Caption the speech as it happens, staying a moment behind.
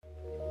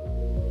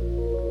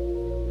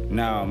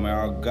Now may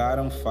our God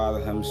and Father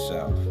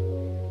himself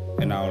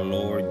and our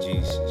Lord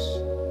Jesus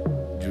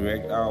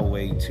direct our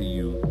way to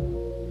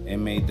you,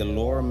 and may the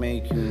Lord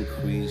make you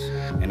increase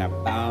and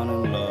abound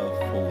in love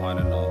for one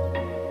another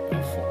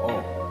and for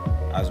all,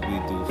 as we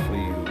do for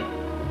you,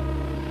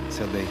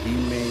 so that he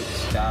may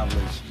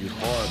establish your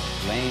heart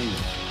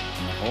blameless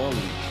and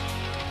holy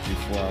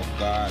before our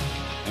God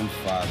and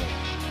Father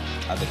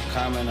at the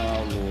coming of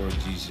our Lord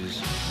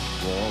Jesus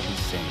for all his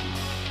saints.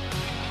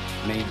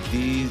 May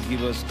these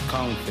give us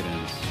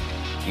confidence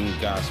in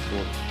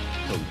gospel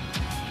hope.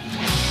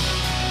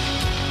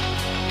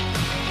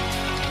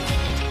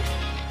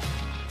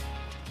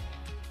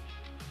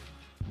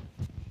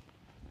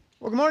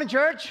 Well, good morning,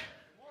 church.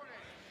 Good morning.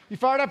 You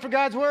fired up for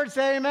God's word?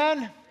 Say amen.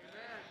 Amen.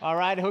 All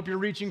right, I hope you're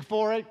reaching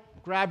for it.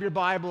 Grab your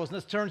Bibles and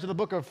let's turn to the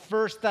book of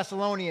 1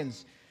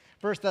 Thessalonians.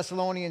 1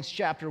 Thessalonians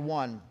chapter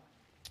 1.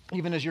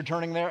 Even as you're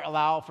turning there,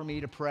 allow for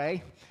me to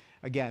pray.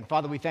 Again,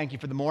 Father, we thank you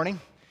for the morning.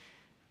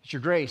 It's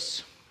your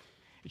grace.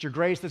 It's your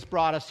grace that's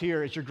brought us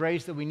here. It's your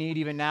grace that we need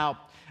even now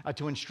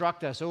to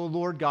instruct us. Oh,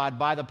 Lord God,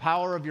 by the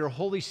power of your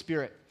Holy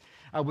Spirit,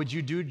 would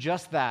you do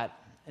just that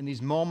in these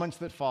moments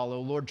that follow?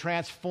 Lord,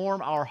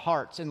 transform our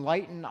hearts,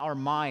 enlighten our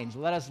minds.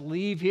 Let us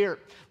leave here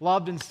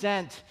loved and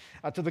sent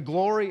to the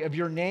glory of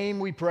your name,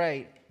 we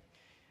pray.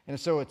 And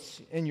so it's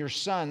in your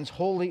Son's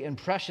holy and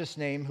precious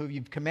name, who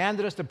you've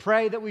commanded us to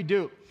pray, that we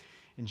do.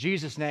 In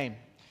Jesus' name,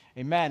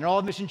 amen. And all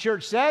of Mission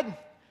Church said?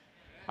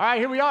 All right,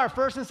 here we are,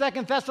 1 and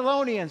 2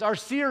 Thessalonians, our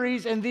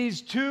series in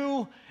these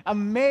two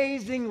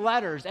amazing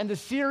letters. And the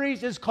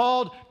series is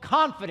called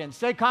Confidence.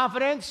 Say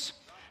confidence.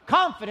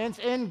 Confidence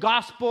in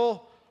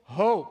gospel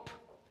hope.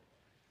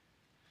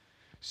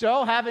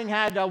 So, having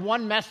had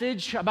one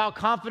message about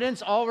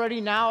confidence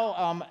already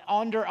now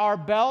under our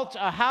belt,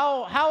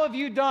 how have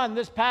you done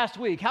this past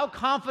week? How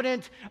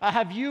confident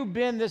have you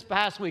been this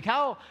past week?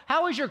 How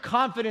has your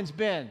confidence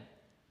been?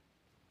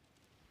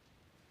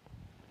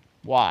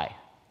 Why?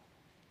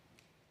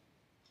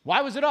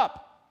 Why was it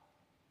up?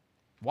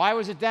 Why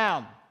was it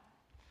down?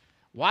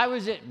 Why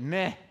was it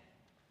meh?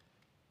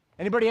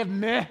 Anybody have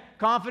meh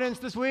confidence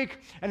this week?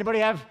 Anybody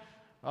have,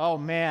 oh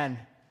man,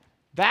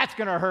 that's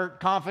going to hurt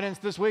confidence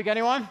this week?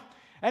 Anyone?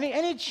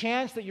 Any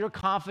chance that your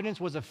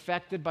confidence was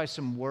affected by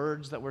some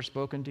words that were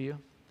spoken to you?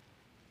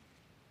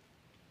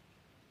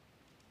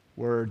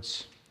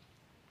 Words.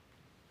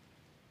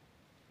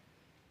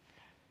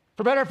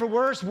 For better or for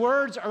worse,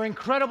 words are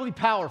incredibly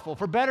powerful.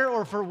 For better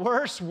or for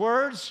worse,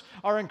 words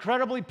are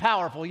incredibly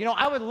powerful. You know,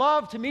 I would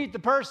love to meet the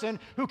person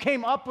who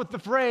came up with the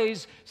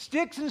phrase,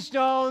 sticks and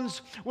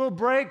stones will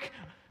break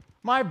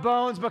my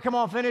bones, but come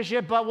on, finish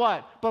it, but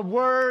what? But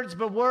words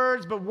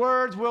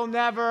will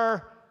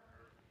never.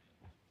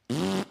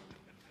 Like,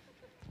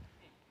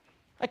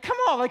 come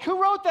on, like,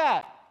 who wrote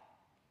that?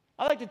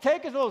 I like to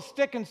take his little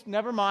stick and,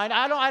 never mind.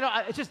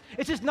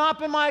 It's just not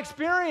been my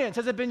experience.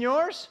 Has it been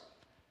yours?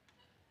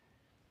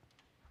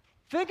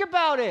 Think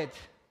about it.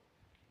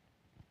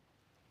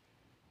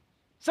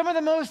 Some of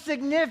the most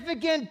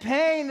significant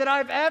pain that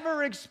I've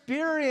ever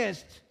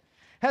experienced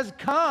has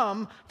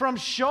come from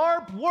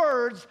sharp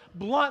words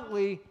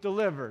bluntly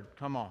delivered.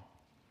 Come on.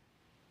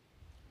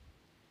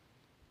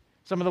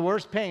 Some of the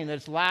worst pain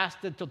that's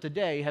lasted till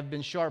today have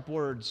been sharp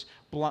words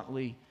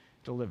bluntly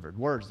delivered.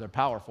 Words, they're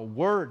powerful.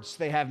 Words,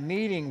 they have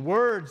meaning.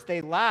 Words,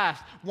 they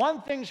last.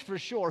 One thing's for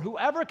sure,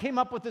 whoever came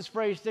up with this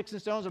phrase, sticks and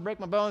stones will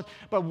break my bones,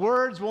 but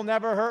words will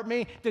never hurt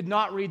me, did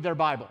not read their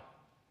Bible.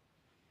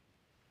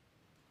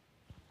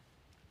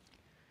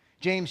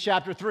 James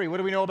chapter 3, what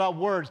do we know about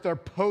words? They're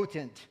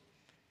potent.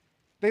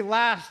 They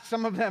last,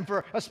 some of them,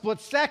 for a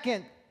split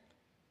second.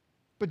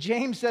 But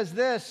James says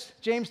this,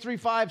 James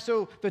 3:5,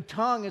 so the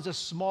tongue is a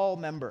small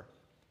member.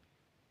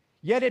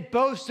 Yet it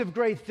boasts of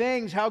great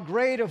things. How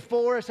great a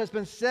forest has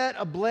been set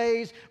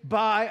ablaze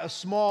by a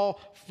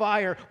small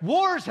fire.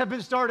 Wars have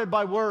been started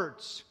by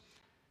words.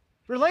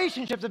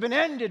 Relationships have been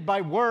ended by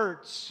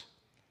words.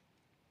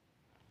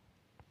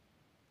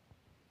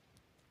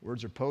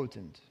 Words are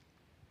potent.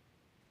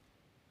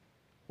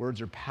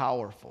 Words are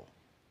powerful.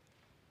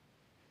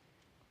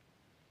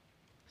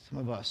 Some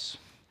of us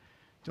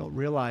don't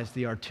realize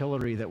the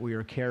artillery that we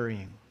are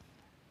carrying,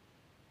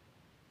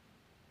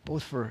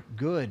 both for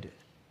good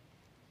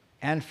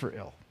and for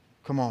ill.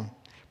 Come on.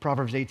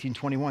 Proverbs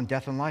 18:21,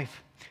 death and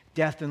life.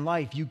 Death and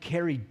life. You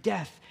carry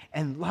death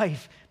and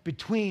life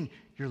between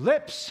your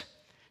lips.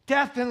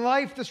 Death and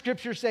life, the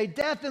scriptures say,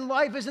 death and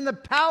life is in the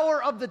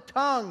power of the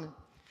tongue.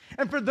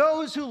 And for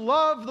those who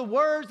love the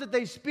words that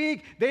they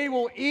speak, they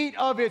will eat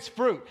of its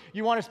fruit.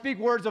 You want to speak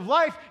words of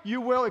life,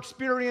 you will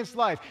experience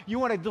life. You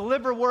want to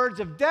deliver words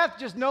of death,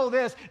 just know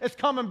this, it's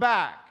coming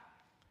back.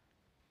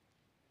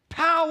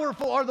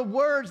 Powerful are the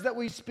words that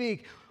we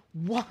speak.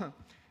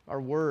 Our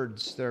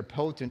words, they're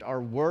potent.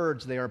 Our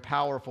words, they are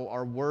powerful.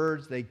 Our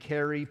words, they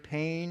carry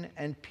pain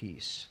and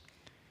peace.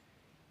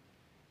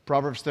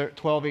 Proverbs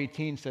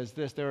 12:18 says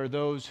this, there are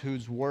those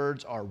whose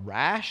words are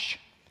rash,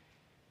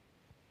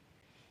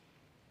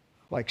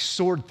 like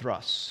sword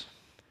thrusts.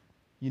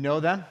 You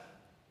know them?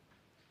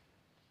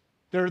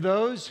 There are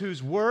those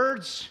whose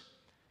words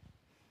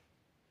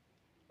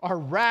are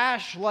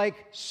rash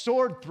like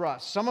sword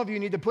thrusts. Some of you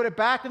need to put it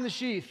back in the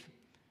sheath,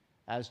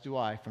 as do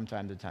I from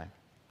time to time.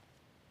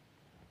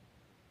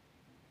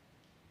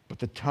 But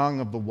the tongue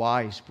of the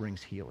wise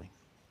brings healing.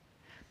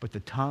 But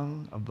the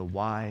tongue of the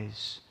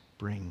wise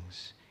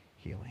brings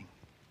healing.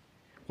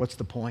 What's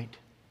the point?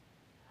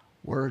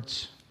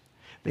 Words.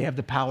 They have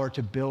the power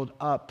to build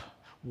up.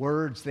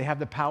 Words, they have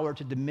the power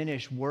to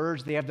diminish.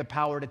 Words, they have the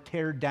power to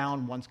tear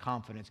down one's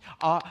confidence.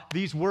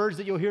 These words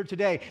that you'll hear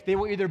today, they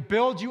will either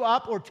build you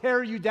up or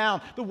tear you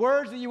down. The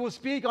words that you will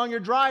speak on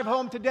your drive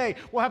home today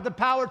will have the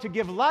power to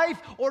give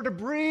life or to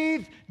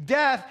breathe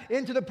death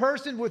into the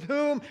person with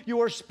whom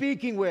you are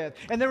speaking with.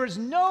 And there is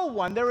not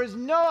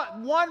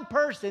one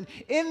person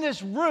in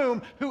this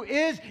room who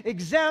is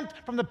exempt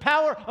from the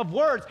power of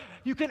words.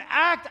 You can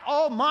act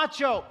all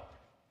macho.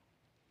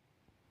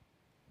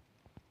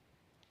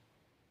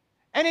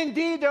 And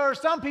indeed, there are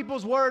some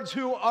people's words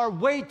who are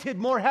weighted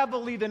more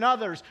heavily than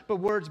others, but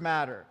words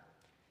matter.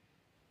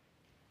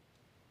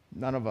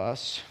 None of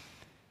us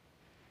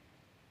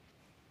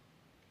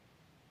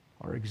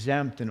are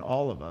exempt, and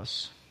all of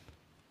us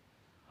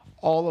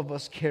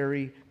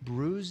carry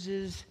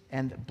bruises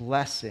and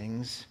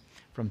blessings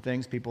from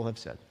things people have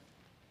said.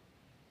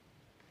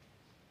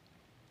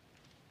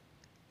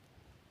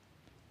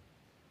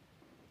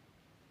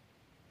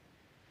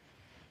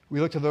 We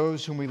look to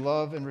those whom we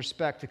love and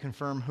respect to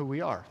confirm who we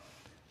are.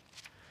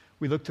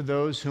 We look to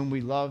those whom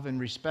we love and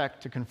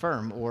respect to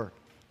confirm or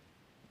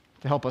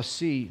to help us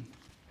see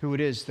who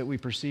it is that we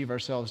perceive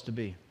ourselves to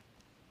be.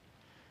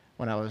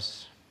 When I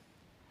was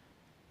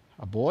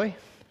a boy,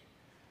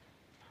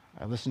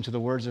 I listened to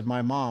the words of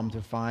my mom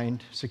to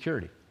find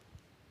security.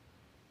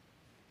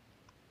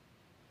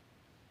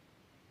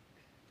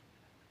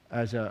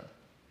 As a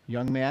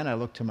young man, I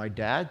looked to my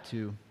dad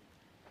to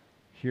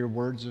hear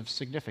words of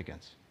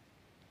significance.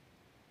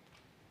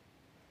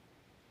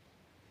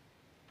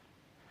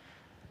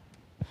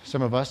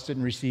 Some of us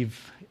didn't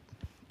receive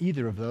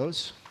either of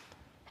those.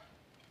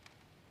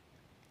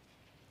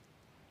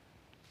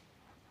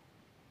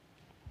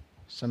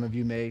 Some of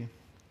you may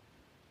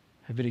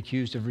have been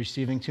accused of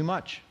receiving too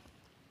much.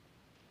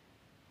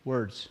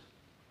 Words.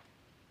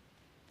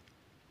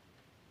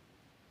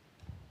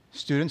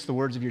 Students, the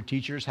words of your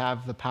teachers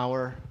have the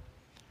power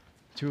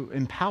to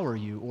empower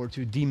you or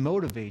to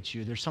demotivate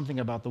you. There's something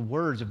about the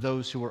words of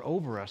those who are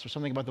over us. There's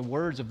something about the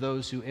words of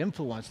those who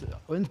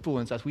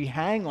influence us. We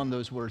hang on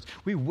those words.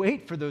 We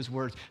wait for those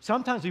words.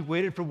 Sometimes we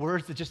waited for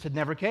words that just had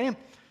never came.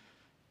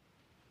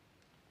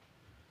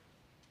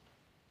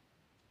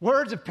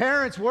 Words of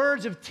parents,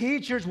 words of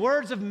teachers,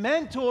 words of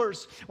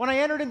mentors. When I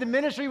entered into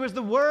ministry, it was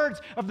the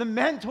words of the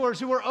mentors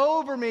who were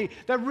over me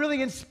that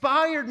really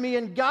inspired me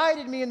and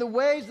guided me in the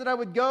ways that I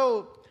would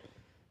go.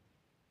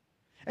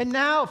 And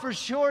now, for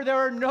sure, there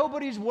are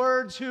nobody's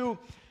words who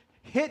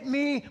hit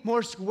me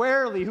more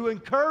squarely, who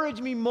encourage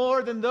me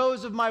more than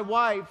those of my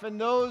wife and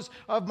those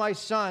of my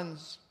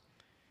sons.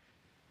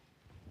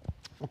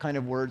 What kind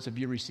of words have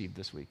you received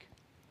this week?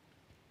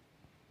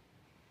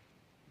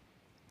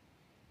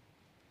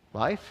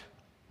 Life?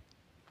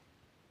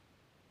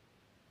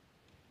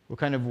 What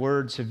kind of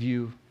words have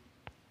you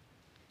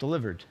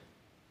delivered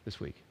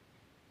this week?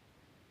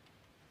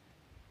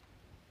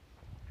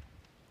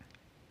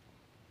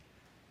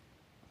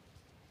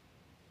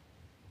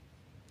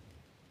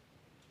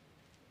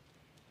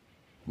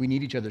 We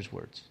need each other's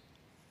words.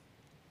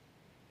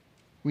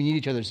 We need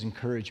each other's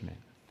encouragement.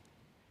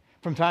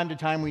 From time to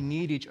time, we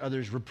need each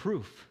other's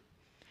reproof.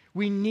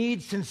 We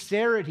need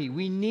sincerity.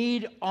 We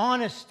need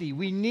honesty.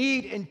 We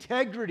need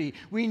integrity.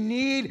 We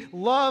need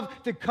love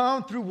to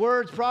come through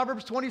words.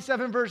 Proverbs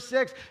 27, verse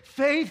 6,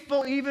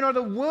 faithful even are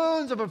the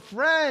wounds of a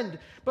friend,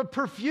 but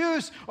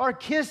profuse are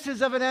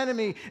kisses of an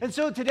enemy. And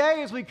so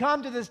today, as we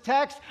come to this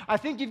text, I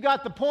think you've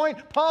got the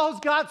point. Paul's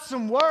got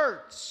some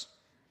words.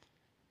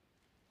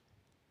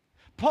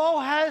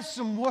 Paul has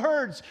some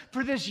words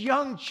for this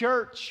young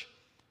church.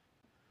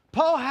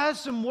 Paul has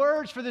some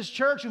words for this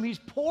church whom he's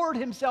poured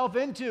himself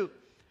into.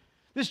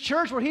 This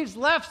church where he's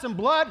left some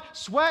blood,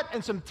 sweat,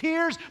 and some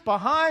tears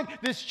behind.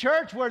 This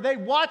church where they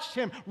watched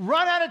him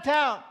run out of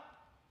town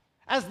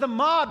as the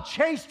mob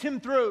chased him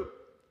through.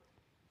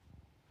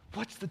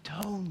 What's the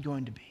tone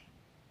going to be?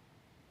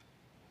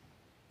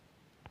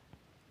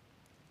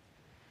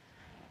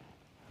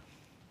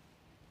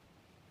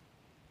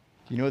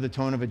 Do you know the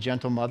tone of a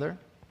gentle mother?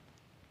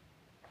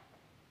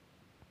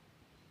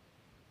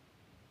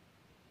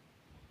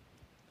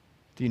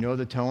 Do you know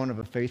the tone of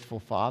a faithful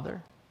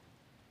father?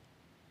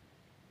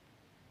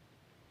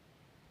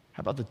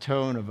 How about the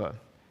tone of a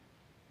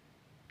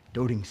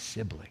doting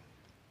sibling?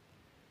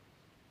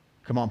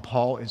 Come on,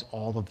 Paul is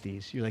all of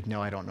these. You're like,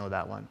 no, I don't know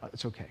that one.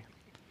 It's okay.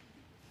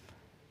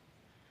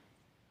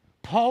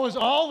 Paul is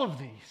all of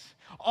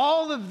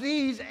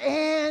these,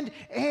 and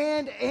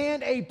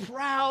a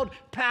proud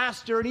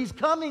pastor. And he's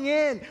coming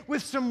in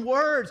with some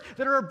words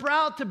that are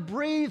about to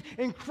breathe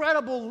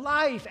incredible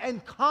life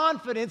and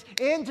confidence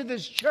into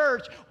this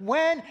church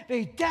when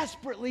they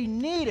desperately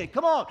need it.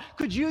 Come on,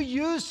 could you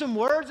use some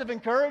words of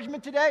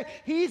encouragement today?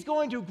 He's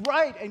going to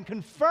write and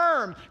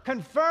confirm.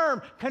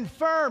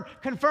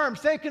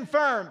 Say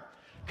confirm.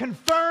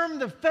 Confirm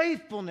the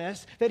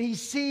faithfulness that he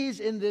sees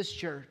in this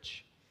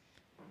church.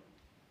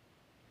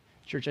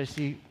 Church, I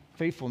see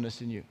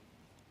faithfulness in you.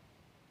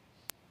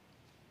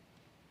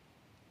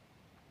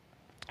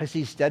 I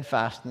see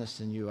steadfastness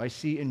in you. I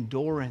see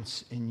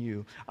endurance in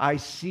you. I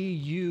see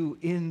you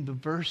in the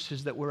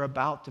verses that we're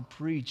about to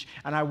preach.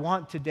 And I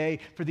want today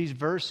for these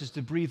verses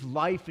to breathe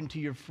life into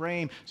your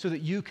frame so that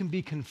you can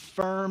be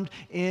confirmed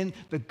in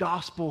the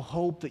gospel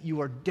hope that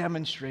you are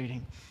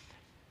demonstrating,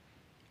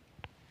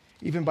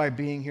 even by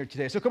being here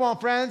today. So come on,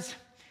 friends.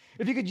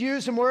 If you could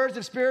use some words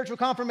of spiritual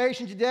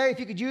confirmation today, if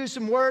you could use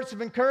some words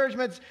of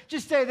encouragement,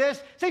 just say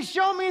this. Say,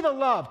 show me the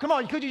love. Come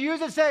on, could you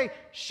use it? Say,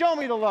 show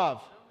me the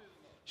love.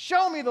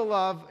 Show me the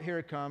love. Here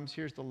it comes.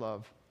 Here's the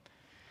love.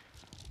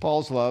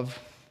 Paul's love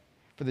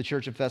for the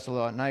church of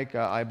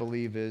Thessalonica, I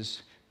believe,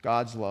 is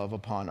God's love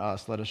upon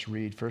us. Let us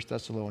read 1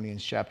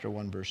 Thessalonians chapter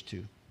 1, verse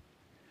 2.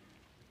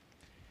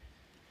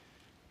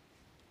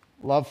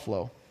 Love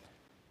flow.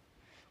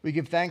 We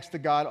give thanks to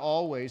God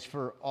always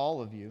for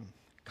all of you,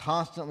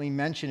 constantly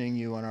mentioning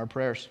you in our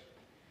prayers,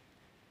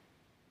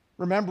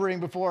 remembering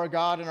before our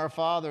God and our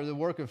Father the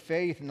work of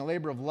faith and the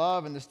labor of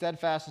love and the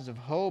steadfastness of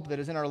hope that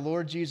is in our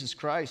Lord Jesus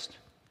Christ.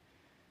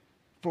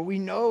 For we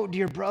know,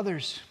 dear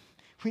brothers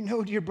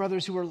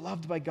who are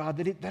loved by God,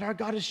 that our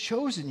God has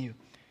chosen you.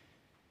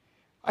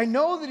 I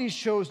know that he's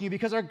chosen you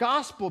because our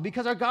gospel,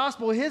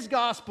 his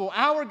gospel,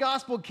 our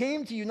gospel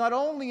came to you not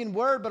only in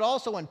word but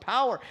also in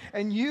power.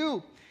 And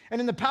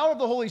in the power of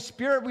the Holy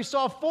Spirit, we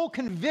saw full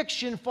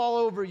conviction fall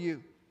over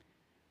you.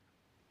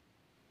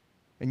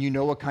 And you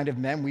know what kind of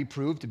men we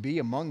proved to be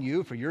among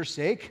you for your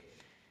sake.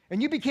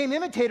 And you became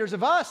imitators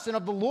of us and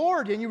of the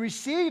Lord, and you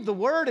received the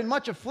word in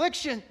much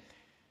affliction,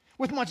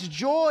 with much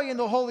joy in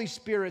the Holy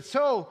Spirit.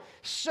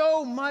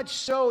 So much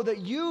so that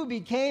you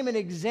became an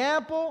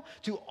example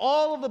to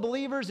all of the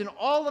believers in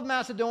all of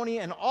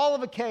Macedonia and all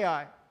of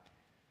Achaia.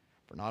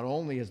 For not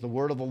only has the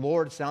word of the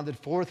Lord sounded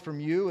forth from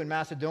you in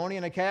Macedonia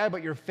and Achaia,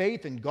 but your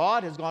faith in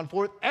God has gone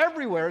forth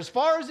everywhere as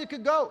far as it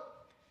could go,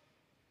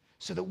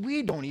 so that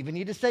we don't even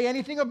need to say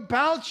anything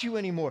about you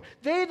anymore.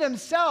 They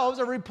themselves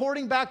are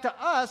reporting back to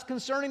us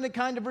concerning the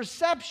kind of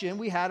reception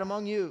we had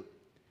among you,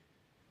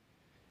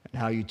 and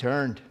how you did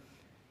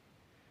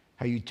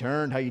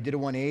a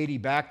 180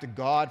 back to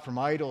God from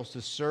idols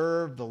to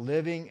serve the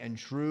living and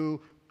true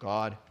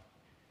God.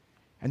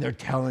 And they're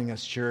telling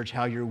us, church,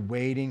 how you're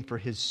waiting for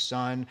his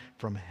Son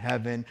from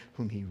heaven,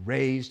 whom he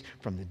raised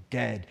from the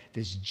dead.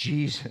 This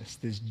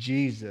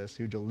Jesus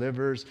who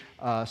delivers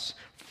us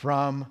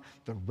from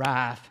the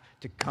wrath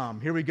to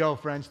come. Here we go,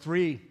 friends.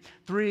 Three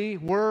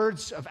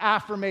words of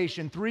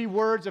affirmation, 3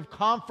 words of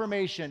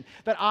confirmation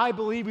that I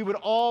believe we would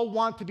all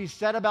want to be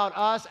said about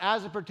us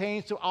as it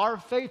pertains to our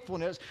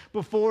faithfulness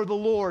before the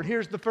Lord.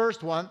 Here's the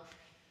first one.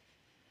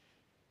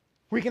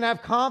 We can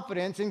have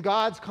confidence in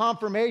God's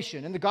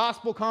confirmation, in the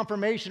gospel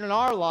confirmation in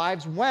our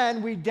lives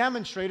when we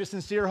demonstrate a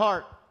sincere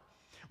heart.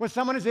 When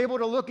someone is able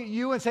to look at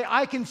you and say,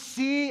 I can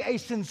see a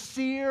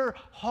sincere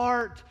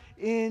heart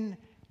in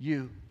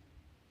you.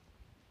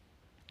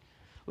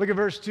 Look at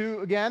verse 2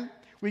 again.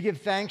 We give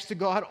thanks to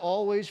God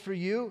always for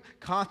you,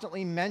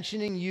 constantly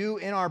mentioning you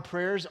in our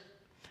prayers.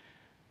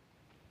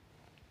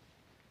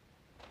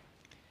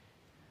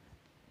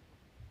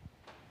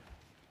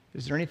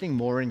 Is there anything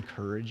more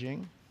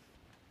encouraging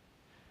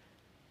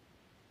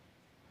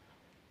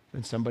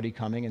than somebody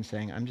coming and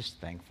saying, I'm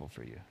just thankful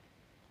for you?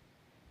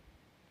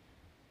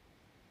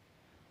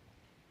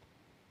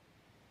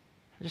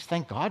 I just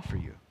thank God for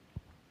you.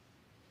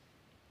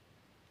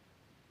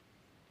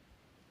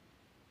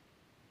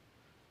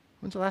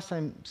 When's the last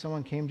time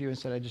someone came to you and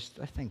said,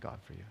 I thank God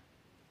for you?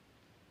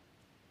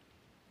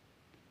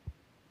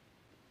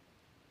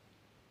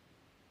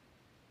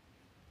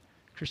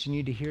 Christian, you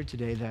need to hear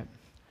today that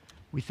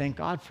we thank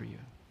God for you.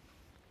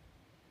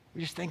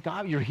 We just thank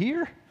God you're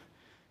here.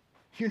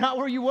 You're not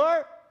where you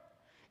were.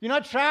 You're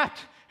not trapped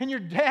in your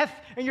death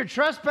and your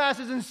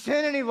trespasses and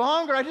sin any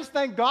longer. I just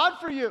thank God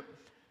for you.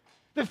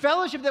 The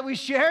fellowship that we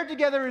shared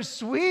together is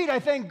sweet. I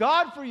thank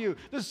God for you.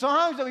 The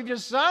songs that we've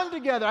just sung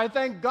together, I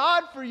thank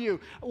God for you.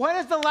 When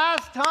is the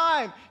last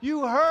time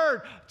you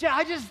heard,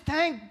 I just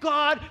thank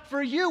God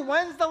for you?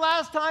 When's the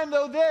last time,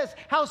 though, this?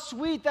 How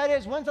sweet that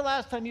is. When's the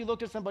last time you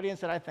looked at somebody and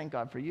said, I thank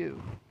God for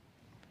you?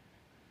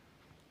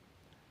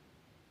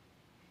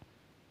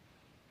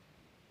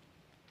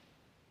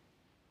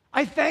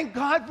 I thank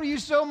God for you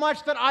so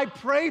much that I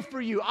pray for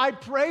you. I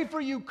pray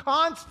for you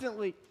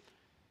constantly.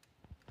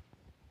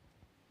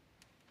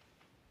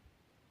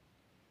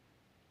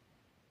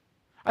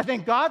 I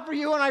thank God for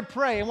you and I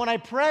pray. And when I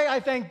pray, I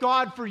thank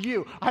God for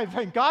you. I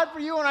thank God for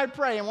you and I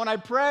pray. And when I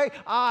pray,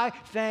 I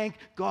thank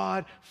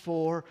God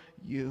for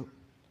you.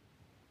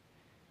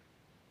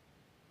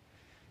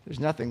 There's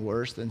nothing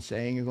worse than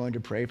saying you're going to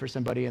pray for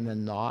somebody and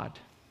then not.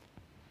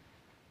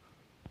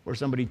 Or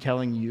somebody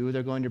telling you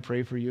they're going to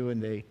pray for you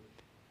and they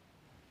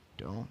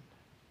don't.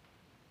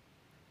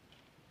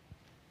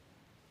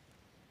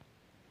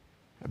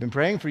 I've been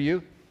praying for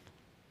you.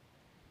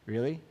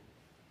 Really?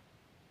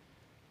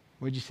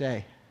 What'd you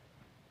say?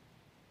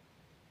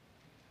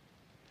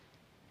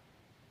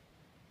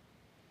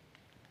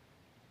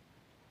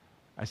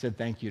 I said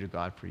thank you to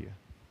God for you.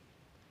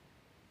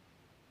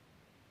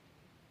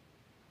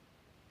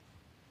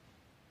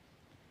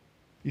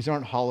 These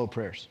aren't hollow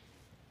prayers.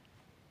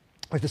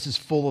 Like, this is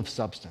full of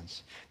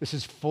substance. This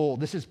is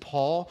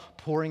Paul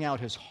pouring out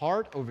his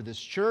heart over this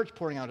church,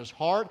 pouring out his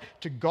heart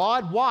to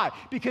God. Why?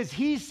 Because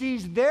he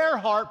sees their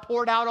heart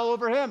poured out all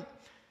over him.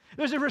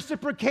 There's a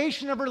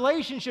reciprocation of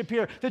relationship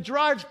here that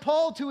drives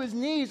Paul to his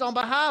knees on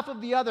behalf of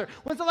the other.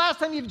 When's the last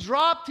time you've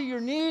dropped to your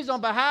knees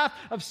on behalf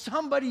of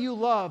somebody you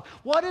love?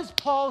 What does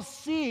Paul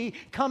see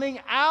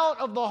coming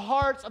out of the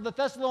hearts of the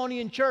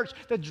Thessalonian church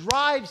that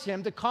drives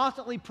him to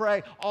constantly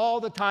pray all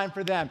the time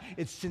for them?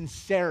 It's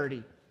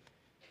sincerity.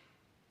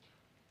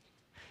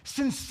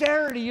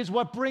 Sincerity is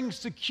what brings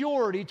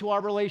security to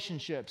our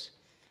relationships.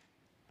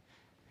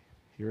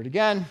 Hear it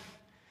again.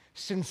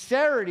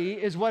 Sincerity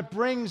is what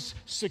brings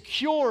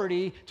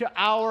security to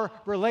our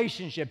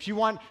relationships. You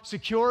want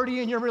security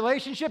in your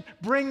relationship?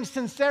 Bring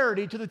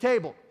sincerity to the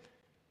table.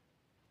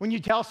 When you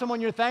tell someone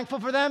you're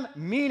thankful for them,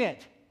 mean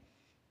it.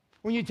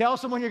 When you tell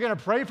someone you're going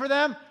to pray for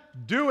them,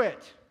 do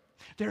it.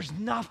 There's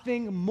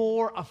nothing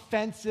more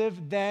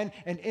offensive than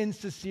an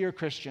insincere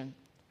Christian.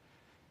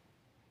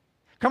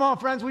 Come on,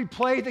 friends, we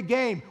play the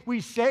game. We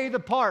say the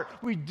part.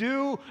 We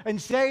do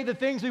and say the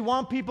things we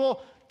want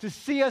people to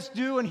see us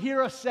do and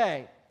hear us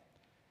say.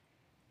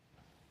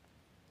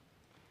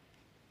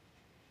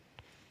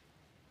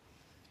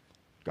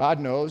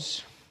 God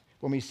knows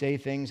when we say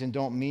things and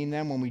don't mean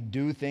them, when we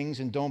do things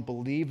and don't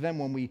believe them,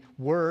 when we,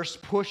 worse,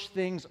 push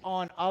things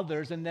on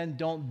others and then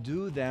don't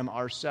do them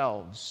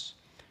ourselves.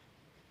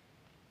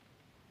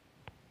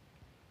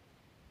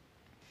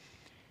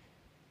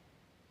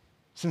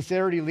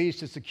 Sincerity leads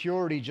to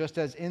security, just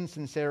as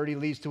insincerity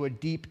leads to a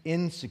deep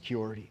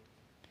insecurity.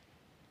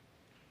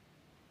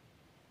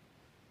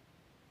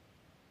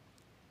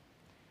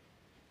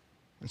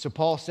 And so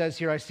Paul says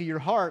here, I see your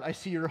heart, I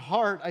see your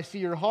heart, I see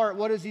your heart.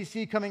 What does he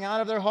see coming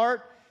out of their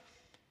heart?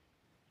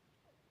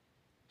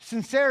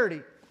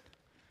 Sincerity.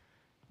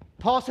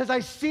 Paul says,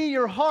 I see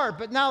your heart,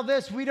 but now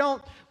this, we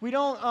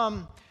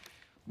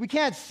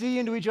can't see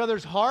into each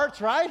other's hearts,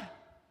 right?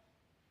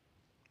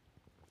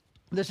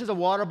 This is a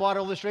water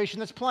bottle illustration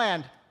that's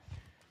planned.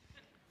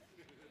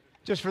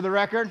 Just for the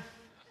record,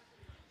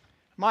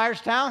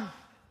 Myerstown,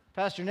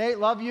 Pastor Nate,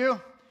 love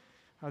you.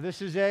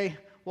 This is a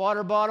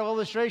water bottle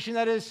illustration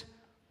that is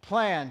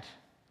planned.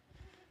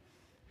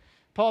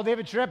 Paul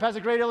David Tripp has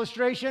a great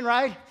illustration,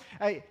 right?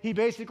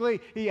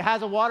 He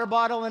has a water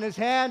bottle in his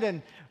hand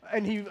and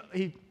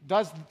he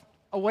does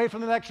away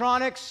from the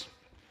electronics,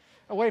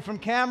 away from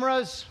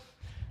cameras,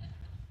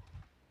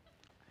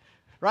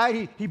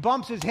 right? He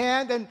bumps his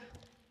hand and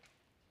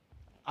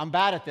I'm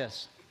bad at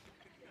this,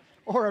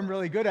 or I'm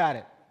really good at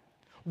it.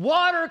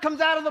 Water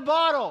comes out of the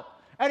bottle.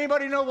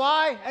 Anybody know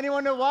why?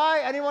 Anyone know why?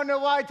 Anyone know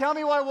why? Tell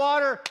me why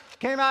water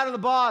came out of the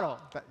bottle.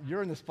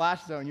 You're in the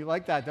splash zone. You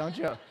like that, don't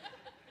you?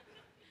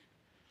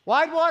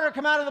 Why'd water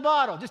come out of the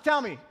bottle? Just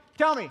tell me.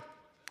 Tell me.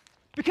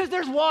 Because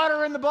there's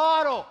water in the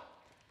bottle.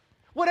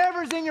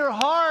 Whatever's in your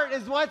heart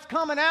is what's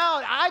coming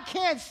out. I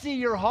can't see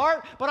your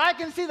heart, but I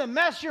can see the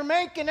mess you're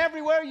making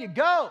everywhere you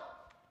go.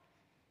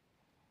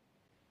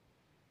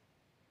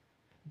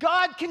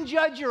 God can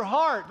judge your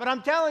heart, but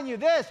I'm telling you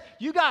this,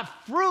 you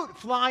got fruit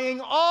flying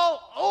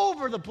all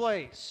over the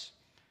place.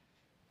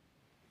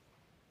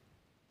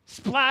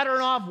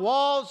 Splattering off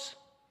walls,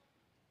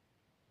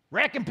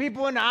 wrecking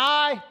people in the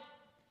eye.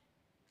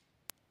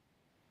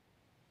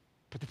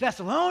 But the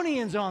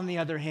Thessalonians, on the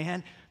other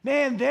hand,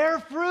 man, their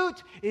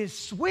fruit is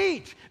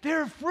sweet.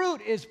 Their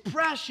fruit is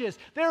precious.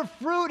 Their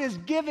fruit is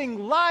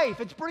giving life.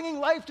 It's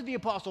bringing life to the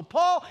Apostle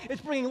Paul.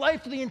 It's bringing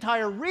life to the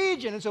entire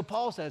region. And so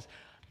Paul says,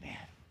 man,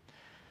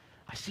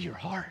 I see your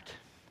heart.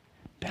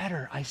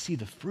 Better, I see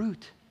the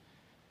fruit.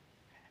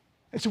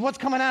 And so what's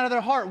coming out of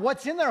their heart?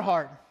 What's in their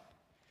heart?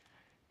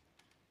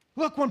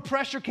 Look, when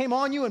pressure came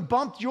on you and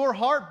bumped your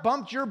heart,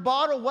 bumped your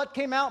bottle, what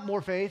came out?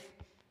 More faith.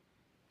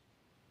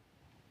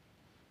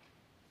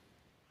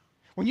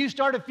 When you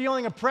started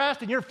feeling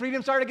oppressed and your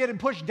freedom started getting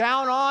pushed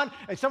down on,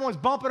 and someone's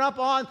bumping up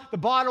on the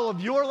bottle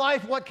of your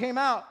life, what came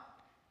out?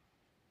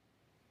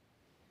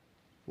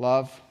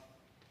 Love.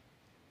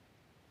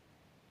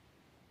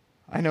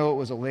 I know it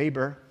was a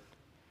labor,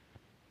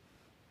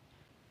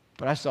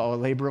 but I saw a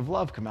labor of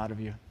love come out of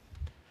you.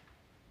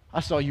 I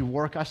saw you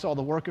work. I saw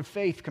the work of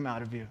faith come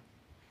out of you.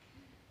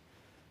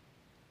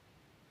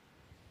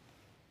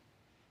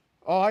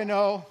 Oh, I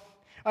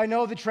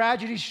know the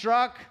tragedy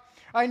struck.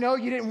 I know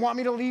you didn't want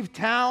me to leave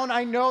town.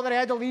 I know that I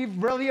had to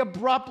leave really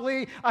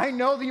abruptly. I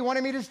know that you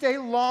wanted me to stay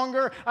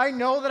longer. I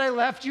know that I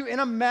left you in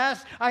a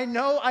mess. I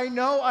know.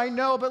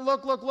 But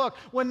look.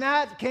 When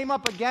that came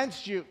up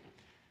against you,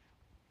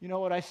 you know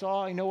what I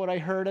saw? You know what I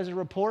heard as a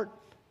report?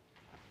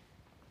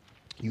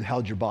 You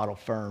held your bottle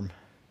firm.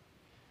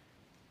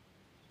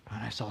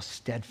 And I saw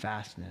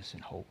steadfastness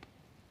and hope.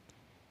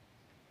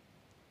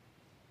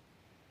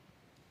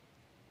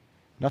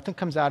 Nothing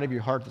comes out of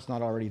your heart that's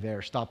not already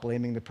there. Stop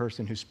blaming the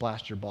person who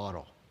splashed your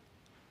bottle.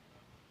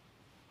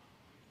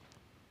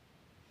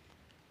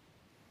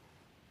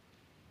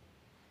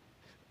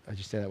 I'll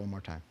just say that one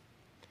more time.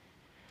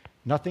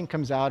 Nothing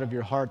comes out of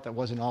your heart that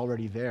wasn't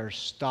already there.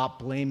 Stop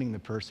blaming the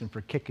person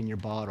for kicking your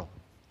bottle.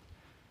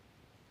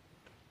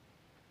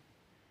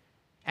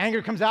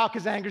 Anger comes out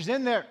because anger's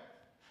in there.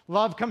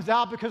 Love comes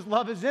out because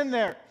love is in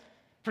there.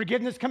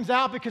 Forgiveness comes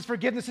out because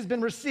forgiveness has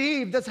been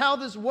received. That's how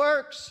this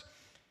works.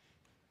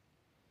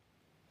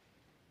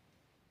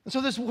 And so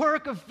this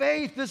work of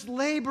faith, this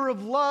labor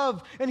of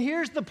love, and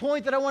here's the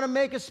point that I want to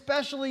make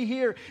especially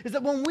here, is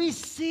that when we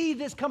see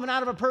this coming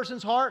out of a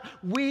person's heart,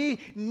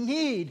 we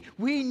need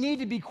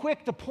to be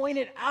quick to point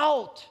it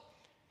out,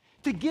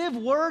 to give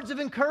words of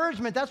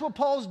encouragement. That's what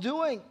Paul's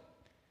doing.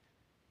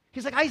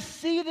 He's like, I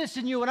see this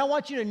in you, and I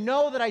want you to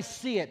know that I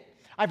see it.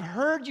 I've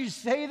heard you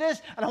say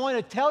this, and I want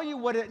to tell you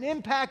what an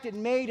impact it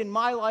made in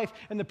my life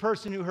and the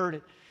person who heard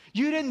it.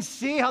 You didn't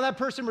see how that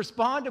person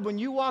responded when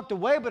you walked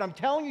away, but I'm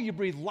telling you, you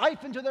breathed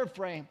life into their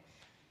frame.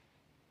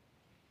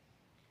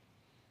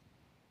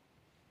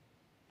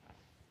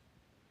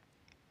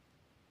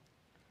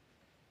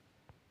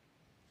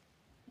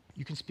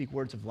 You can speak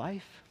words of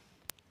life,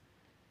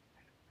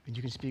 and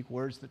you can speak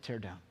words that tear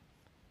down.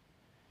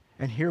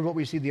 And here what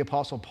we see the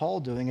Apostle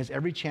Paul doing is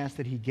every chance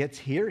that he gets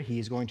here, he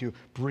is going to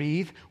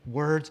breathe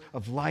words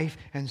of life,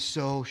 and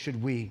so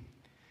should we.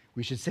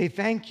 We should say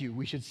thank you.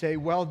 We should say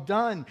well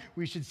done.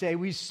 We should say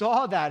we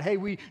saw that. Hey,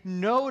 we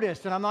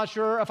noticed, and I'm not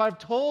sure if I've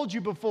told you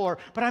before,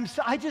 but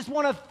I just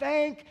want to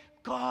thank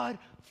God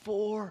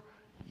for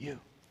you.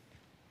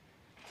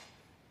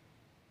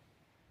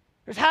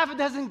 There's half a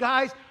dozen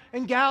guys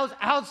and gals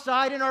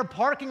outside in our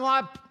parking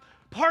lot,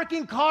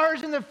 parking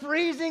cars in the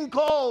freezing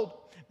cold.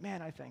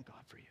 Man, I thank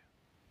God for you.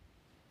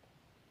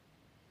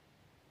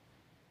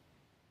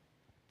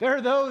 There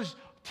are those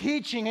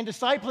teaching and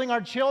discipling our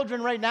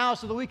children right now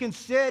so that we can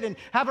sit and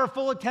have our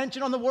full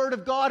attention on the Word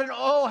of God, and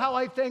oh, how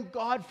I thank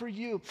God for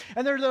you.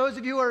 And there are those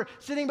of you who are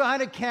sitting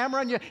behind a camera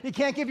and you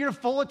can't give your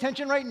full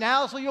attention right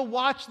now, so you'll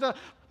watch the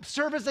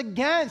service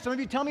again. Some of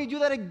you tell me you do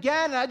that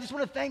again, and I just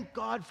want to thank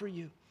God for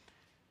you.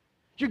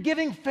 You're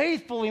giving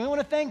faithfully, and we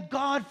want to thank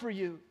God for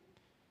you.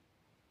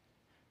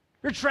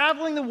 You're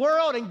traveling the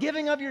world and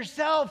giving of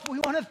yourself. We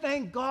want to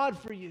thank God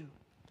for you.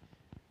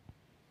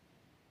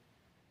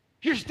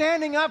 You're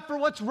standing up for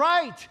what's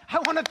right. I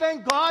want to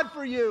thank God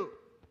for you.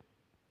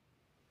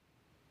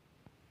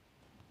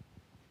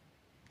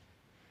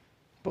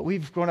 But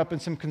we've grown up in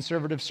some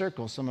conservative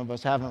circles, some of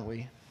us, haven't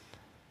we?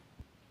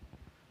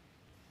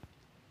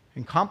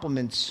 And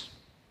compliments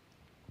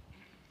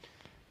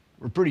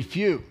were pretty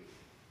few.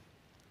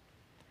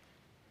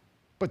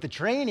 But the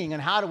training on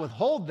how to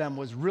withhold them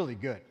was really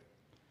good.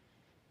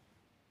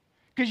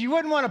 Because you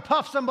wouldn't want to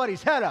puff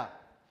somebody's head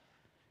up.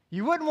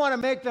 You wouldn't want to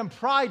make them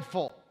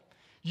prideful.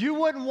 You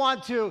wouldn't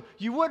want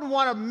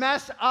to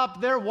mess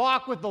up their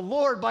walk with the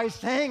Lord by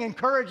saying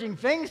encouraging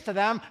things to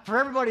them for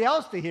everybody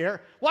else to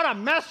hear. What a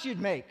mess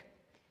you'd make.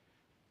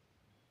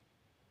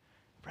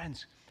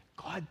 Friends,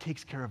 God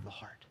takes care of the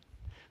heart.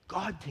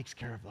 God takes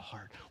care of the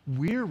heart.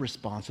 We're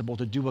responsible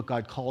to do what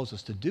God calls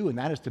us to do, and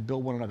that is to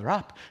build one another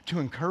up, to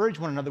encourage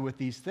one another with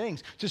these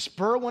things, to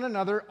spur one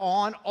another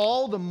on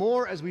all the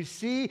more as we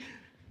see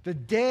the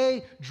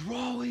day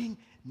drawing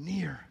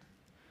near.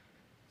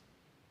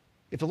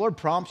 If the Lord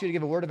prompts you to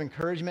give a word of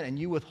encouragement and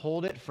you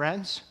withhold it,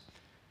 friends,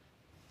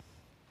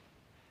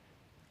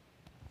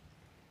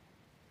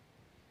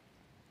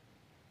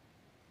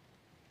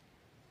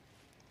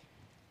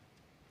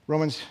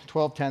 Romans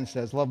 12:10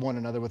 says, love one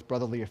another with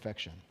brotherly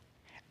affection.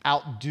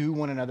 Outdo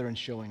one another in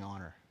showing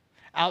honor.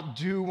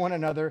 Outdo one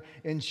another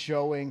in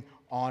showing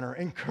honor.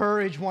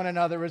 Encourage one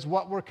another is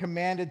what we're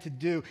commanded to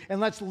do. And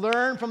let's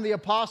learn from the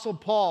Apostle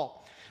Paul.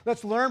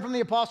 Let's learn from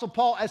the Apostle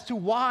Paul as to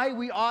why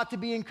we ought to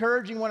be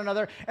encouraging one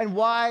another and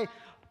why,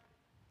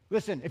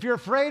 listen, if you're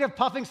afraid of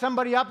puffing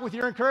somebody up with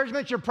your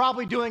encouragement, you're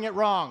probably doing it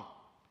wrong.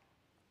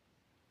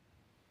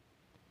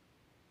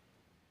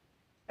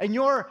 And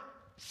your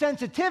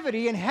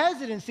sensitivity and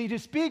hesitancy to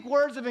speak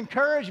words of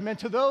encouragement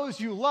to those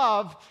you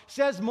love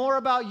says more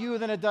about you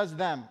than it does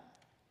them.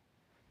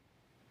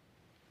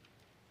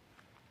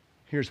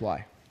 Here's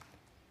why.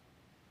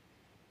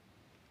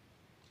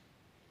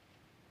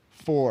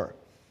 4.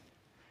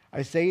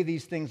 I say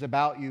these things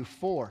about you,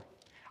 for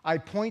I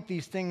point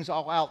these things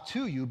all out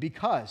to you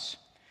because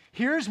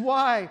here's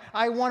why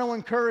I want to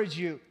encourage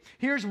you.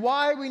 Here's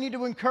why we need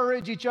to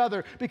encourage each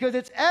other, because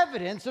it's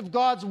evidence of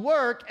God's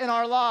work in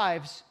our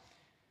lives.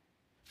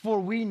 For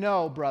we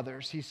know,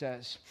 brothers, he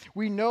says,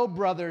 we know,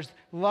 brothers,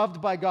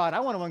 loved by God. I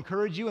want to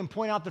encourage you and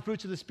point out the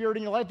fruits of the Spirit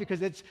in your life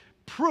because it's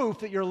proof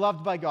that you're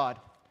loved by God.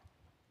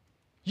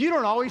 You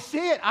don't always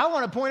see it. I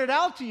want to point it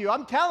out to you.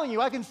 I'm telling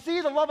you, I can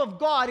see the love of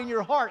God in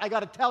your heart. I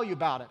got to tell you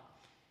about it.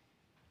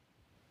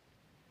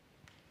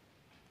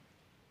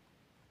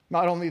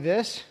 Not only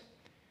this,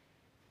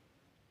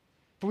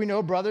 for we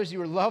know, brothers,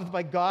 you are loved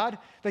by God,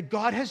 that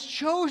God has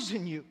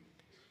chosen you.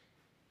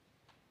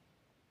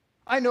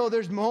 I know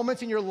there's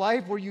moments in your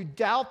life where you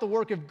doubt the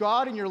work of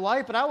God in your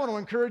life, but I want to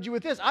encourage you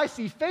with this. I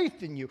see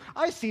faith in you.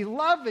 I see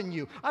love in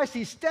you. I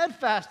see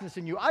steadfastness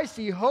in you. I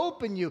see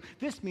hope in you.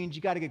 This means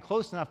you got to get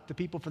close enough to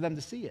people for them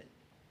to see it.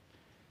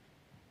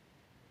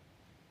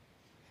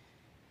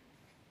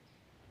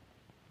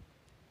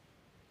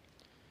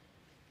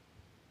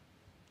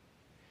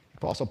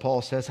 Apostle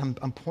Paul says,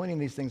 I'm pointing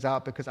these things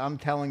out because I'm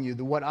telling you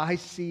that what I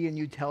see in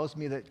you tells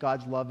me that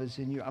God's love is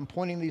in you. I'm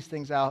pointing these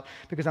things out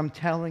because I'm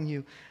telling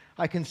you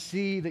I can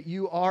see that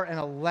you are an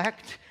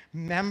elect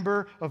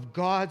member of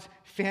God's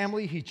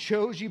family. He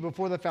chose you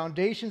before the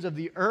foundations of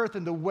the earth,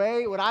 and the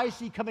way what I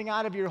see coming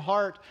out of your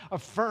heart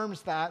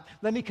affirms that.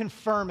 Let me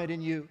confirm it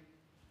in you.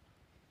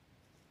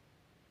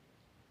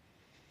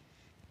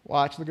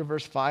 Watch, look at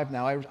verse 5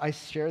 now. I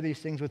share these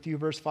things with you.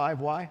 Verse 5,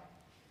 why?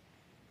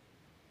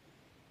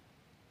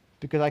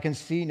 Because I can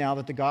see now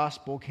that the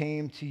gospel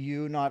came to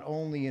you not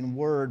only in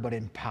word, but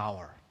in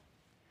power.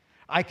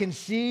 I can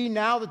see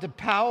now that the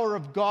power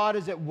of God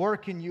is at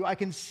work in you. I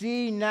can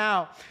see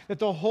now that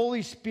the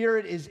Holy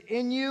Spirit is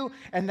in you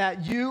and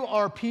that you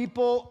are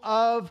people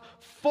of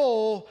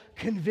full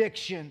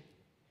conviction.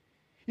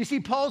 You see,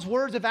 Paul's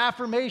words of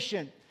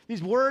affirmation,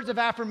 these words of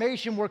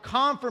affirmation were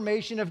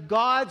confirmation of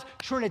God's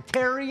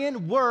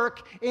Trinitarian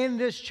work in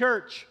this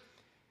church.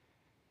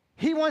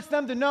 He wants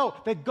them to know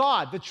that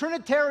God, the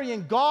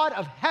Trinitarian God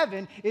of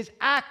heaven, is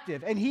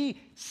active, and He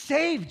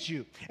saved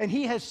you, and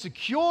He has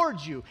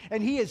secured you,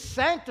 and He is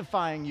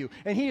sanctifying you,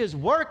 and He is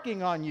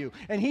working on you,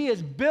 and He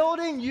is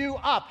building you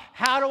up.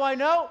 How do I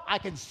know? I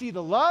can see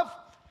the love.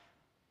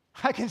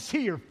 I can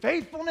see your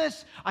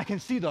faithfulness. I can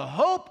see the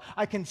hope.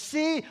 I can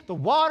see the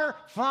water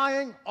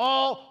flying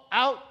all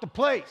out the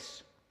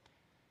place.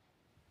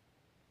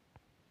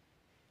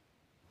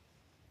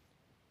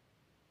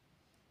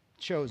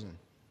 Chosen.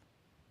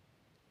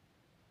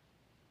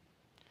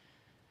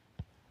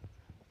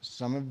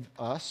 Some of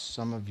us,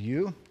 some of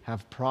you,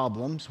 have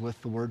problems with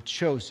the word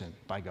chosen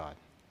by God.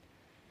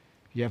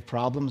 You have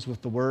problems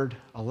with the word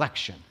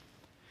election.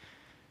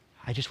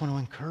 I just want to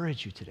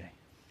encourage you today.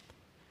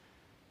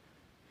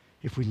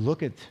 If we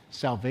look at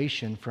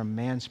salvation from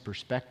man's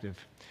perspective,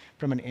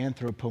 from an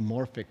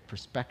anthropomorphic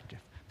perspective,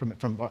 from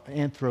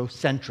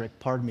anthrocentric,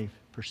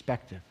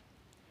 perspective,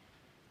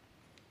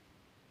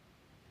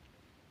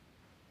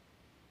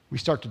 we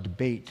start to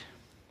debate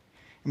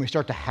and we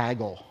start to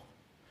haggle.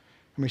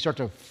 And we start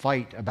to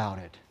fight about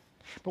it.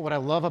 But what I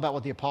love about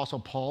what the Apostle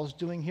Paul is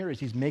doing here is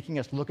he's making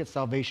us look at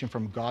salvation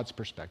from God's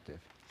perspective.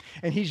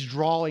 And he's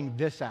drawing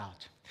this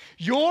out.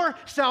 Your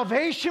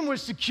salvation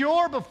was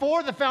secure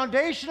before the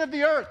foundation of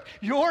the earth.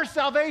 Your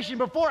salvation,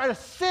 before a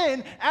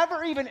sin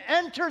ever even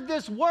entered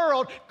this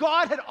world,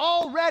 God had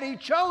already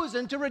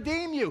chosen to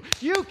redeem you.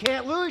 You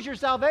can't lose your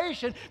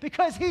salvation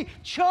because He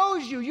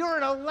chose you. You're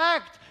an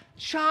elect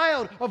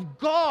child of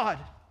God.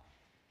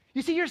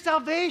 You see, your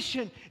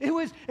salvation, it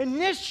was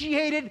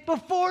initiated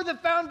before the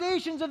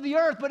foundations of the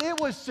earth, but it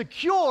was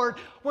secured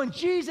when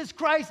Jesus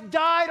Christ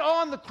died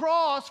on the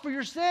cross for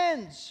your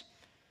sins.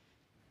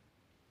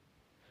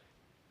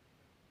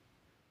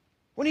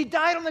 When He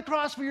died on the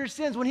cross for your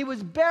sins, when He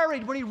was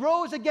buried, when He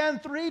rose again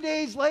 3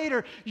 days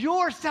later,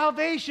 your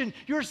salvation,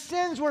 your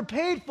sins were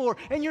paid for,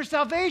 and your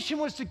salvation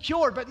was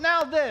secured. But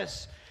now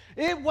this.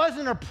 It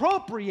wasn't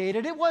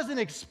appropriated, it wasn't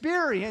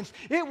experienced,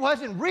 it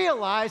wasn't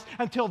realized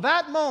until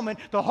that moment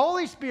the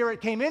Holy Spirit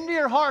came into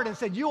your heart and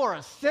said, you are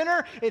a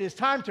sinner, it is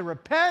time to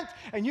repent,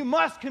 and you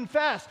must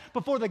confess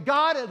before the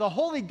God, the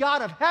holy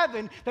God of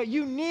heaven, that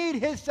you need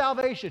His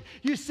salvation.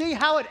 You see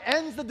how it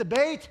ends the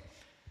debate?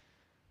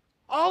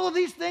 All of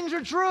these things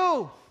are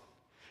true.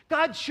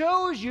 God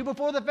chose you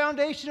before the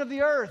foundation of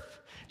the earth.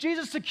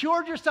 Jesus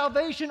secured your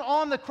salvation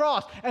on the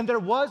cross. And there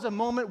was a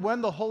moment when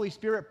the Holy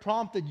Spirit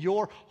prompted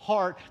your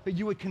heart that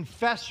you would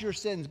confess your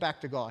sins back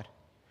to God.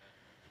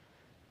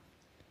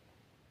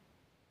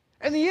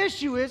 And the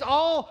issue is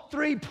all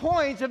 3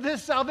 points of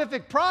this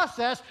salvific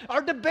process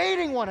are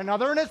debating one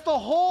another, and it's the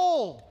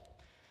whole.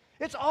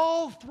 It's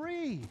all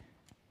 3.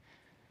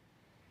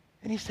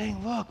 And He's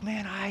saying, look,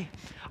 man,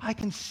 I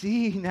can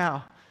see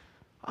now.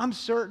 I'm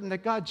certain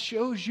that God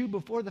chose you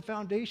before the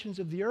foundations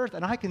of the earth,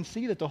 and I can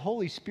see that the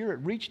Holy Spirit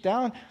reached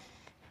down.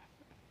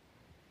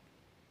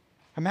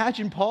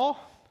 Imagine, Paul,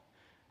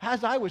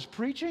 as I was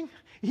preaching,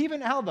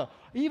 even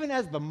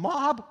as the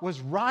mob was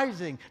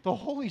rising, the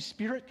Holy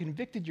Spirit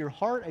convicted your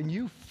heart, and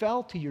you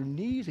fell to your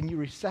knees, and you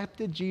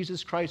accepted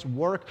Jesus Christ's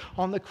work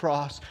on the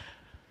cross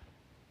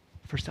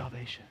for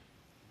salvation.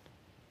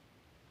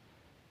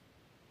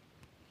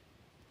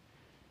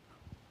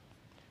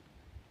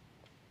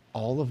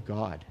 All of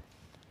God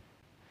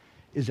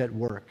is at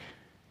work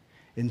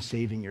in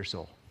saving your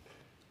soul.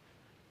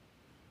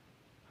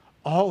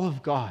 All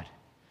of God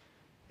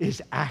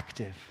is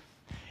active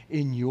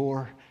in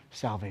your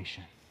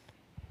salvation.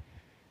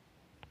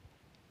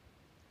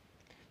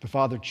 The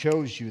Father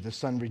chose you, the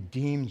Son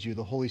redeemed you,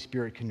 the Holy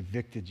Spirit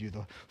convicted you,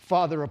 the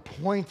Father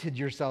appointed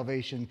your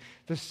salvation,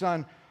 the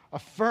Son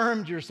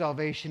affirmed your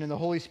salvation, and the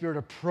Holy Spirit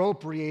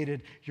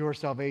appropriated your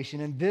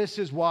salvation. And this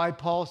is why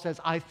Paul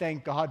says, I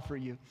thank God for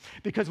you.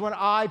 Because when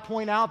I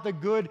point out the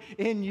good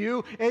in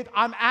you,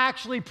 I'm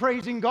actually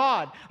praising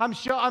God.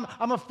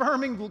 I'm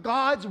affirming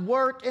God's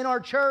work in our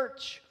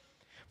church.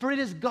 For it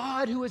is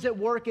God who is at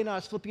work in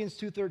us, Philippians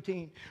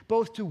 2:13,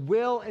 both to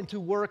will and to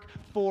work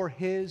for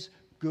his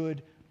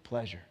good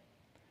pleasure.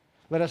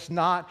 Let us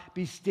not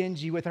be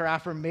stingy with our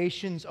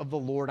affirmations of the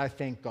Lord. I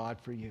thank God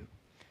for you.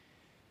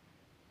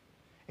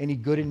 Any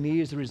good in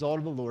me is the result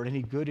of the Lord.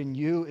 Any good in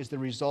you is the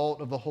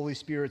result of the Holy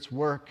Spirit's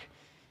work.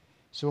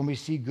 So when we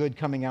see good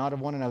coming out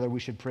of one another, we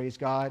should praise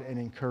God and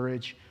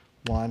encourage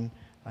one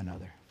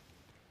another.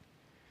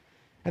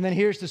 And then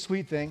here's the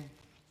sweet thing.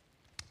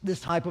 This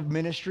type of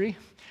ministry,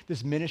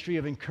 this ministry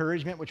of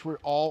encouragement, which we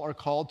all are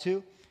called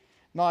to,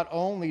 not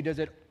only does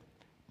it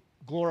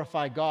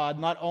glorify God,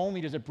 not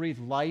only does it breathe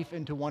life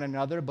into one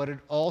another, but it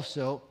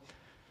also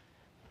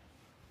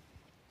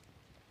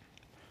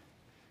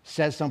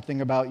says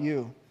something about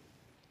you.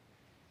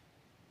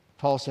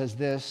 Paul says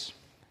this,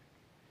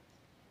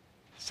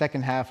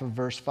 second half of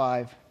verse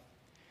 5.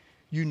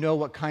 You know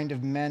what kind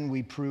of men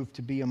we proved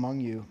to be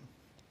among you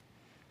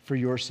for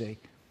your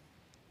sake.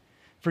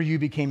 For you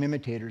became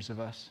imitators of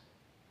us.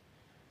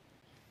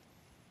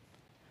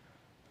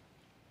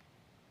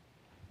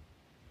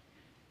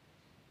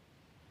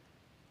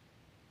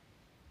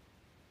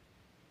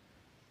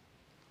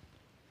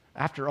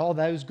 After all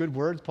those good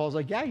words, Paul's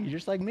like, yeah, you're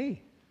just like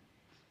me.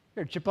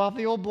 You're chip off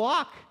the old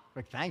block.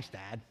 Like, thanks,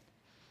 Dad.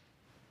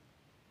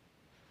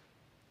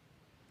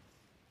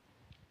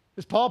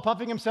 Is Paul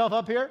puffing himself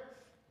up here?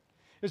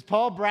 Is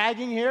Paul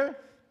bragging here?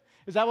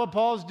 Is that what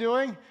Paul's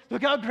doing?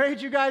 Look how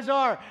great you guys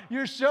are.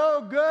 You're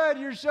so good.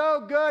 You're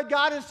so good.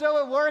 God is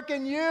so at work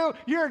in you.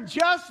 You're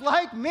just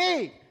like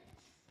me.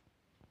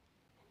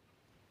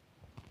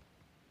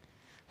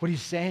 What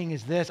he's saying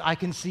is this: I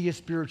can see a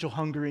spiritual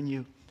hunger in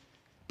you.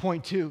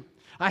 Point 2.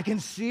 I can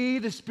see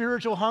the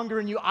spiritual hunger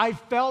in you. I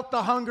felt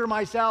the hunger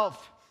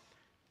myself.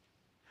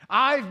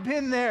 I've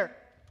been there.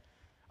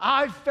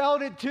 I've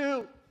felt it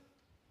too.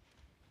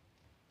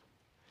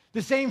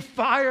 The same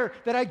fire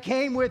that I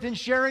came with in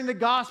sharing the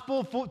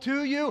gospel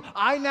to you,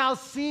 I now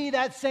see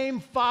that same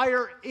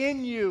fire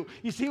in you.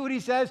 You see what he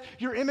says?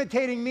 You're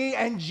imitating me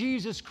and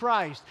Jesus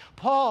Christ.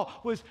 Paul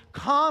was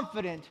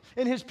confident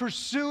in his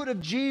pursuit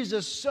of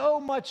Jesus, so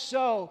much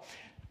so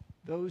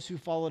those who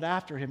followed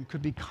after him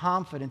could be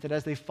confident that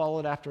as they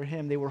followed after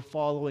him, they were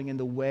following in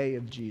the way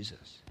of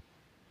Jesus.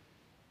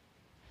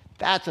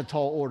 That's a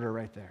tall order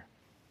right there.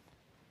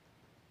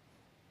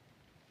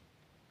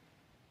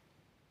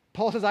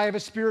 Paul says, I have a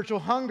spiritual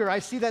hunger. I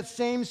see that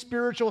same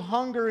spiritual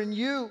hunger in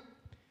you.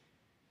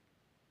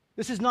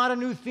 This is not a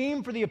new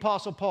theme for the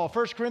Apostle Paul.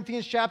 1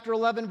 Corinthians chapter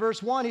 11,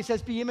 verse 1, he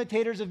says, be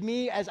imitators of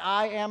me as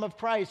I am of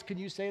Christ. Can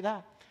you say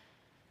that?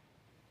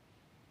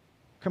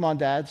 Come on,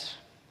 dads.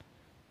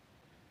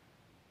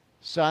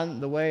 Son,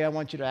 the way I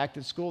want you to act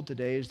at school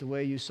today is the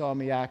way you saw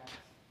me act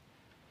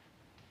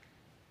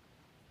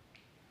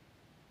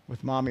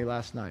with mommy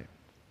last night.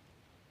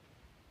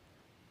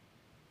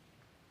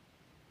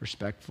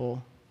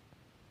 Respectful,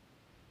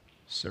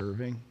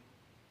 serving,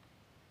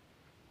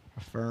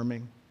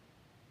 affirming,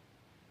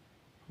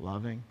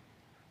 loving.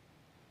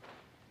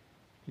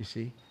 You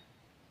see?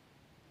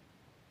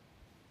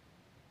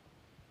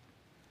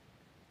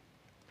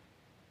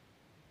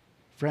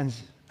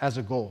 Friends, as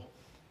a goal,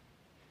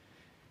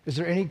 is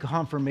there any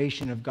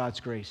confirmation of God's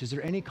grace? Is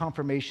there any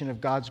confirmation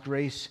of God's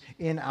grace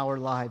in our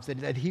lives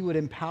that he would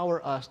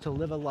empower us to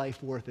live a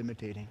life worth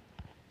imitating?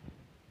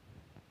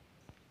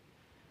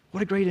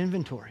 What a great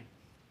inventory.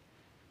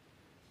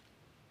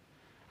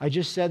 I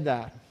just said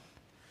that.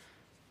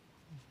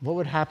 What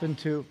would happen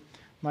to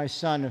my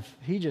son if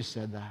he just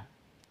said that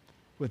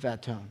with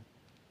that tone?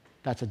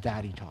 That's a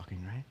daddy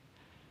talking, right?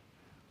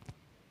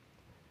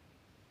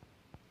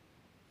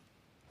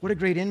 What a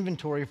great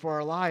inventory for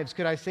our lives.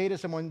 Could I say to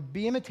someone,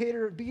 be an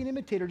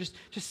imitator. Just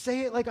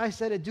say it like I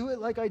said it. Do it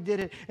like I did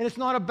it. And it's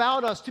not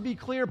about us. To be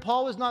clear,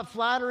 Paul is not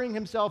flattering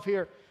himself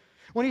here.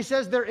 When he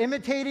says they're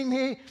imitating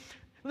me,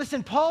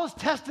 listen, Paul's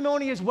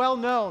testimony is well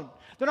known.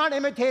 They're not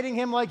imitating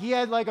him like he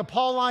had like a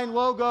Pauline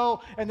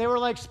logo and they were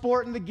like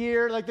sporting the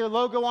gear, like their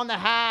logo on the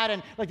hat,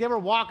 and like they were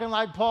walking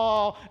like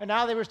Paul, and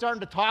now they were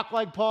starting to talk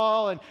like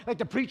Paul, and like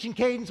the preaching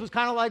cadence was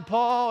kind of like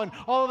Paul, and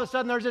all of a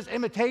sudden there's this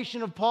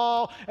imitation of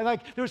Paul, and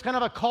like there was kind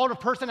of a cult of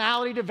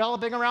personality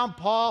developing around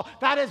Paul.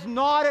 That is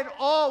not at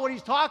all what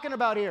he's talking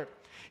about here.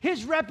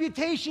 His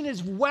reputation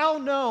is well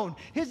known.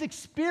 His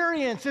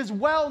experience is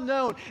well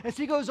known. As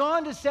he goes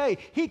on to say,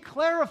 he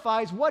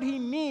clarifies what he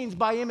means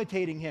by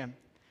imitating him.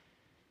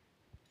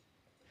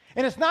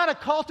 And it's not a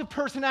cult of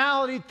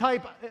personality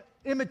type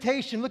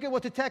imitation. Look at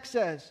what the text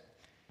says.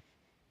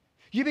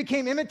 You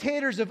became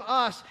imitators of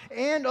us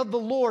and of the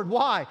Lord.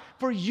 Why?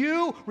 For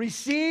you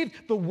received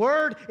the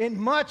word in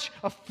much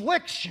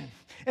affliction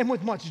and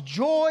with much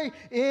joy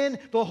in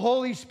the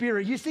Holy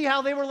Spirit. You see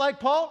how they were like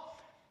Paul?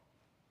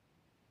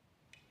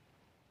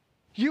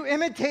 You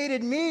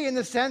imitated me in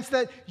the sense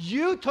that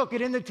you took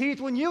it in the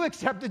teeth when you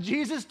accepted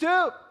Jesus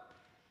too.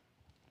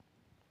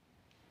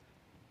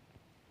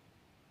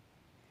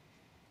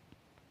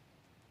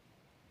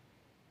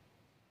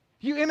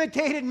 You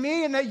imitated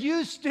me in that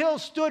you still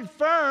stood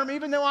firm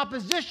even though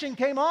opposition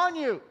came on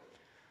you.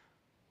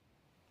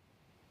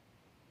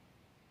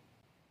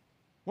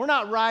 We're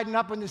not riding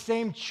up in the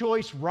same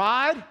choice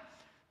ride.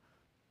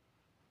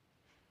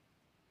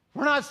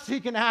 We're not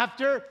seeking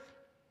after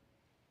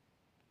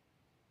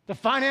the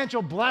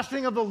financial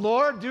blessing of the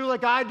Lord, do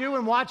like I do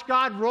and watch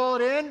God roll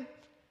it in.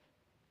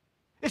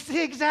 It's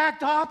the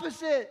exact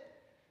opposite.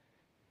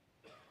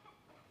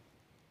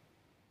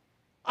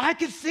 I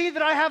can see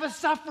that I have a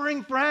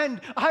suffering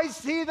friend. I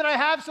see that I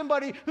have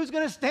somebody who's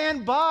going to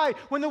stand by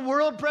when the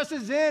world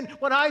presses in.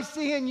 What I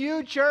see in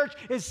you, church,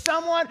 is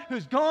someone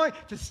who's going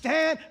to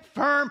stand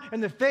firm in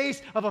the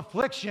face of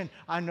affliction.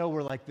 I know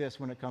we're like this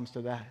when it comes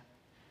to that.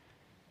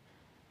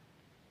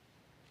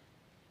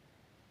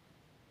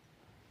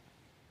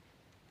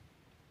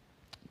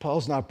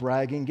 Paul's not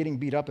bragging. Getting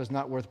beat up is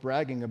not worth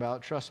bragging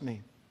about. Trust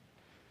me.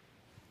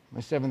 My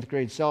 7th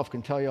grade self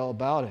can tell you all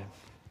about it.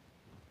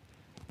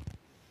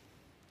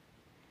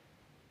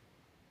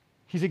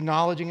 He's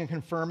acknowledging and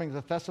confirming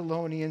the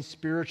Thessalonians'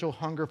 spiritual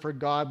hunger for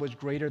God was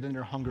greater than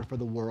their hunger for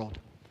the world.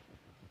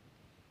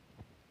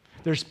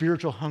 Their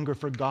spiritual hunger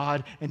for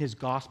God and His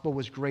gospel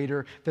was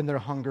greater than their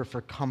hunger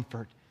for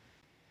comfort.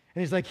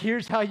 And he's like,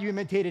 here's how you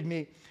imitated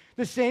me.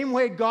 The same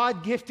way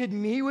God gifted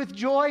me with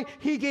joy,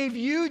 He gave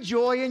you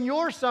joy in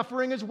your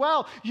suffering as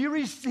well. You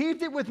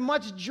received it with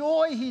much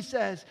joy, he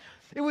says.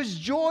 It was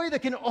joy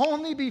that can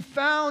only be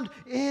found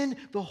in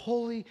the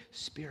Holy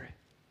Spirit.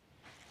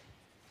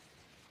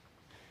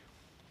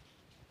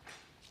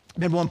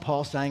 Remember when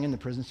Paul sang in the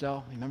prison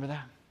cell? Remember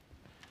that?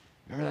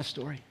 Remember that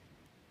story?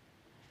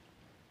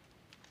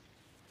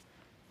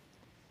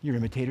 You're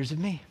imitators of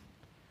me.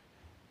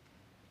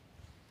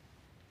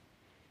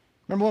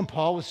 Remember when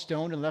Paul was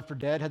stoned and left for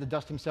dead, had to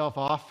dust himself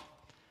off?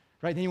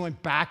 Right? Then he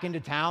went back into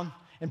town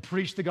and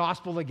preached the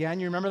gospel again.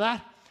 You remember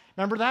that?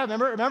 Remember that?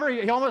 Remember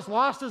he almost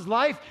lost his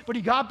life, but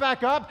he got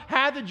back up,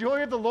 had the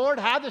joy of the Lord,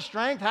 had the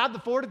strength, had the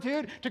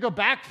fortitude to go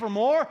back for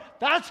more.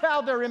 That's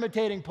how they're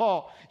imitating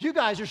Paul. You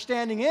guys are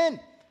standing in.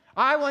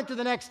 I went to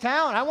the next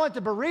town. I went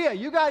to Berea.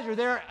 You guys are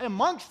there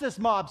amongst this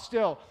mob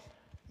still.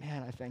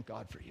 Man, I thank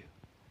God for you.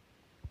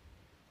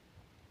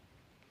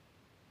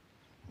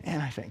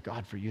 And I thank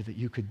God for you that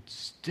you could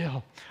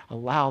still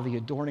allow the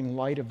adorning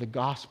light of the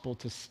gospel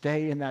to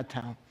stay in that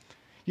town.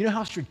 You know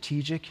how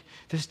strategic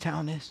this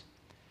town is?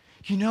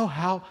 You know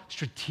how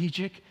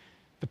strategic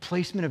the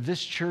placement of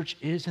this church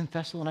is in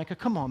Thessalonica?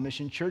 Come on,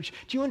 Mission Church.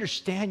 Do you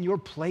understand your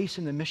place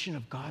in the mission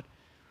of God?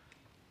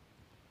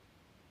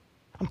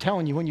 I'm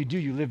telling you, when you do,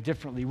 you live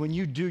differently. When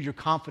you do, your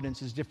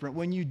confidence is different.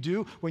 When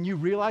you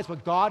realize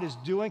what God is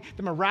doing,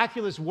 the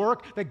miraculous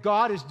work that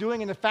God is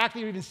doing, and the fact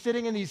that you're even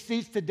sitting in these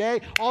seats today,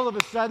 all of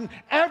a sudden,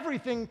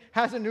 everything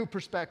has a new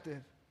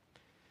perspective.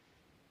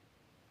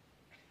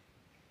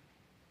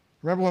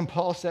 Remember when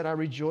Paul said, I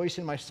rejoice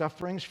in my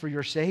sufferings for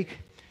your sake?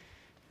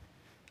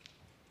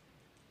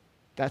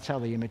 That's how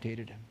they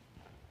imitated him.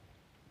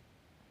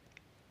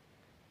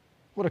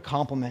 What a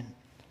compliment.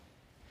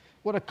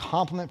 What a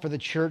compliment for the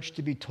church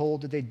to be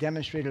told that they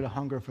demonstrated a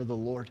hunger for the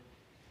Lord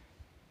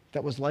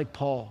that was like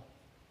Paul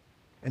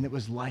and that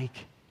was like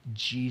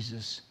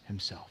Jesus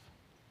himself.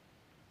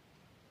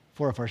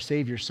 For if our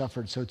Savior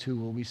suffered, so too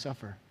will we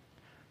suffer.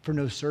 For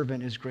no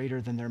servant is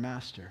greater than their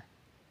master.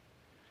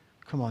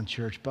 Come on,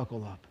 church,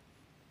 buckle up.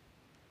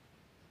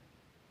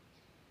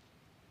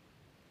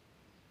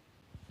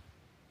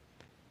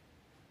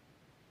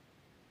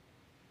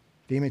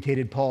 They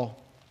imitated Paul.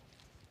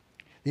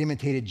 They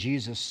imitated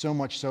Jesus, so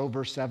much so,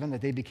 verse 7,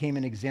 that they became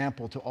an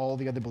example to all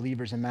the other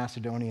believers in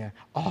Macedonia.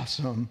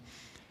 Awesome.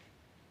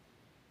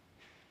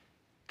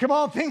 Come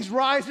on, things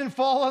rise and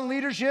fall on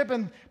leadership,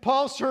 and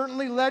Paul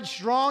certainly led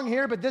strong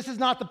here, but this is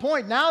not the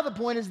point. Now the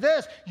point is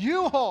this.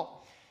 You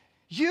all,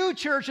 you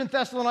church in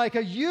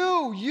Thessalonica,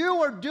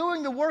 you are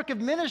doing the work of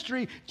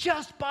ministry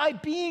just by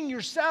being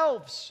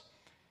yourselves.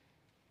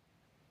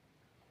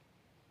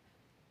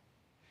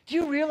 Do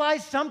you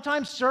realize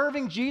sometimes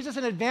serving Jesus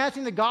and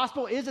advancing the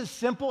gospel is as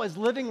simple as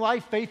living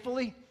life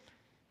faithfully?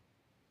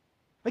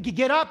 Like you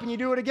get up and you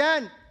do it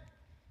again.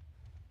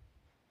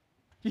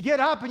 You get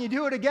up and you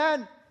do it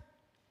again.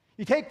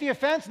 You take the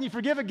offense and you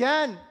forgive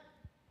again.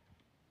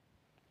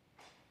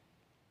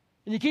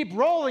 And you keep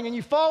rolling and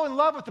you fall in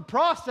love with the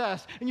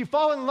process and you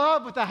fall in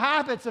love with the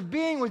habits of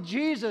being with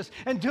Jesus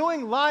and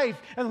doing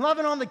life and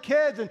loving on the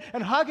kids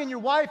and hugging your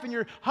wife and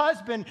your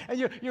husband and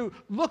you're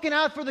looking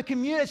out for the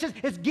community.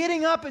 It's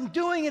getting up and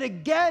doing it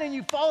again, and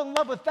you fall in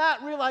love with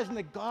that, realizing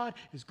that God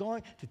is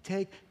going to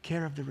take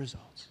care of the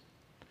results.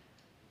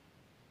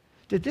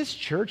 Did this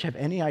church have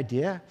any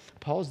idea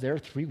Paul's there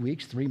 3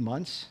 weeks, 3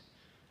 months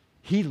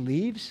he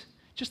leaves,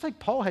 just like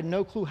Paul had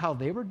no clue how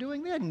they were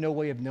doing. They had no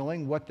way of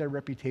knowing what their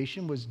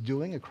reputation was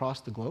doing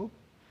across the globe.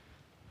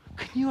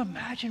 Can you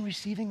imagine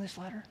receiving this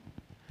letter?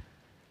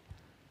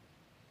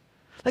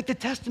 Like the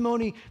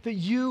testimony that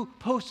you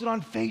posted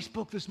on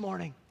Facebook this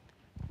morning.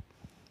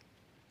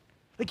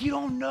 Like you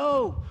don't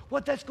know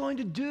what that's going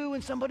to do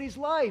in somebody's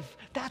life.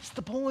 That's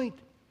the point.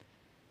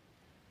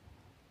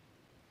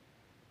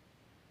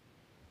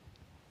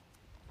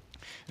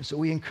 And so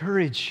we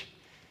encourage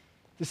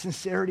the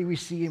sincerity we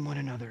see in one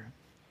another.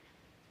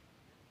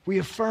 We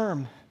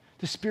affirm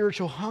the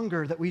spiritual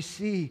hunger that we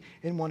see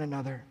in one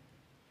another.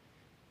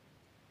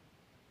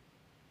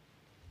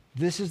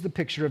 This is the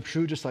picture of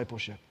true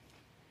discipleship.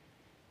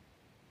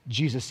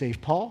 Jesus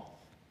saved Paul.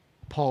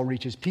 Paul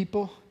reaches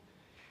people.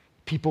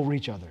 People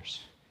reach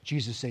others.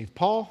 Jesus saved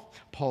Paul.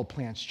 Paul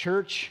plants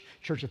church.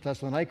 Church of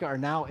Thessalonica are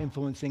now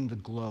influencing the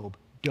globe.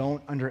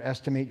 Don't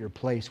underestimate your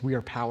place. We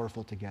are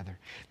powerful together.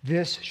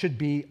 This should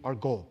be our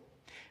goal.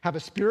 Have a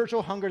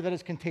spiritual hunger that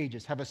is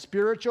contagious. Have a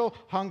spiritual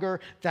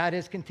hunger that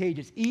is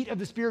contagious. Eat of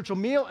the spiritual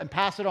meal and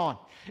pass it on.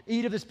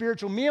 Eat of the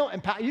spiritual meal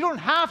and you don't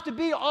have to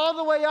be all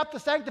the way up the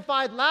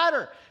sanctified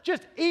ladder.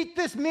 Just eat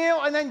this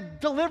meal and then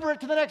deliver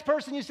it to the next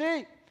person you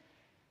see.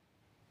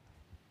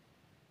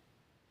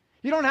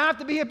 You don't have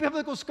to be a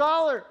biblical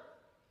scholar.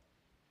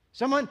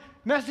 Someone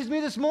messaged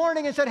me this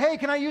morning and said, hey,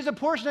 can I use a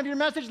portion of your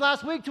message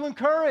last week to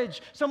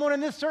encourage someone in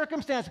this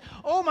circumstance?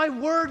 Oh, my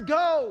word,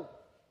 go.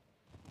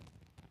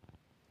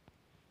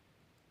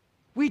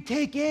 We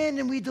take in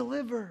and we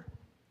deliver.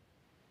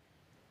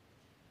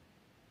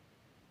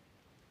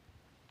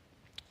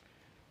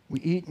 We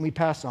eat and we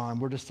pass on.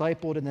 We're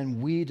discipled and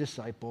then we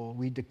disciple.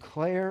 We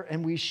declare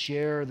and we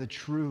share the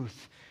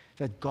truth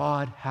that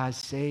God has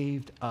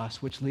saved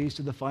us, which leads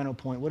to the final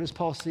point. What does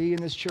Paul see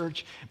in this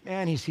church?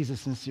 Man, he sees a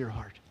sincere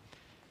heart.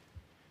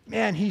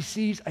 Man, he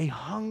sees a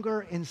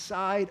hunger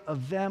inside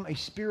of them, a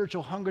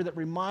spiritual hunger that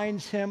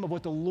reminds him of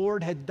what the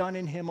Lord had done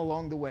in him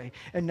along the way.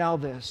 And now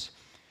this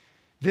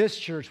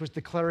church was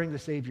declaring the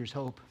Savior's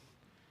hope.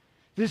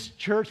 This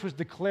church was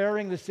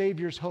declaring the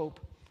Savior's hope.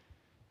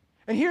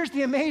 And here's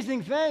the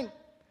amazing thing.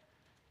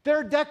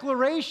 Their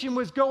declaration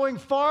was going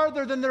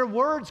farther than their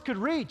words could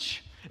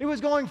reach. It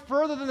was going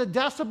further than the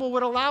decibel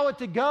would allow it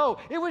to go.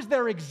 It was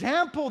their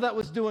example that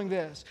was doing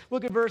this.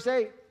 Look at verse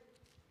 8.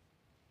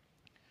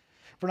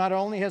 For not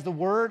only has the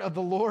word of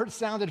the Lord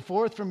sounded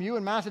forth from you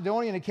in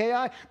Macedonia and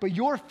Achaia, but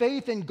your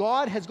faith in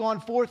God has gone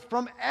forth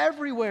from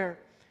everywhere.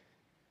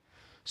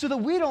 So that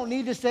we don't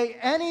need to say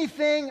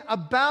anything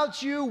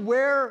about you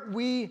where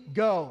we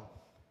go.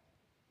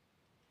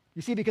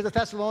 You see, because the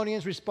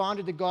Thessalonians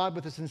responded to God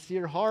with a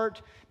sincere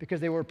heart,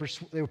 because they were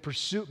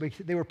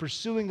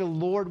pursuing the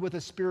Lord with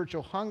a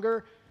spiritual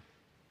hunger,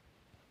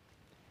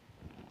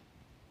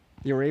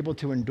 they were able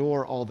to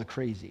endure all the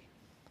crazy.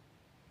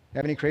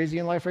 Have any crazy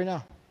in life right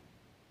now?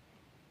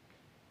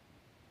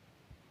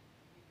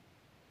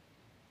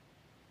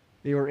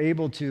 They were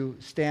able to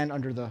stand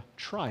under the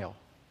trial.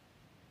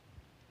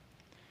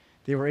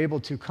 They were able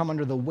to come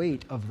under the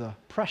weight of the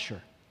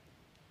pressure.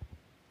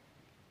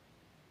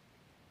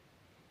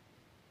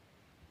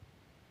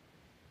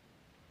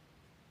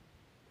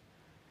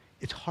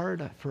 It's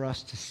hard for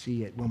us to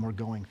see it when we're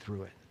going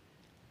through it.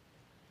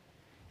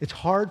 It's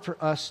hard for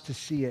us to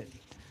see it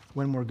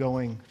when we're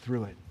going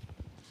through it.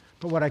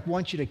 But what I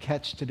want you to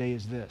catch today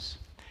is this,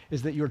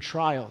 is that your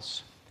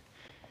trials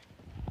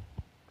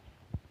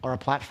are a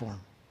platform.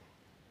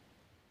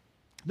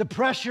 The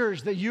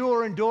pressures that you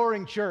are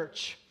enduring,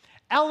 church,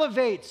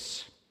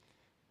 elevates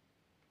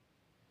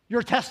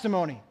your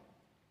testimony.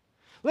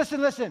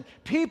 Listen.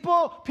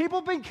 People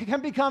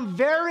can become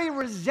very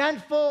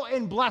resentful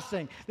in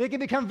blessing. They can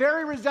become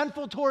very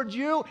resentful towards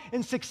you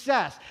in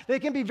success. They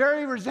can be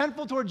very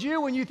resentful towards you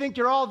when you think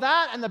you're all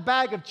that and the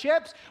bag of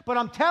chips. But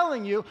I'm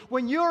telling you,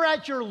 when you're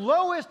at your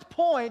lowest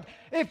point,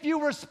 if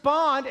you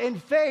respond in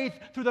faith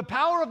through the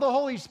power of the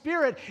Holy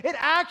Spirit, it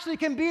actually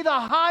can be the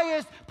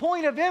highest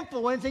point of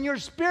influence in your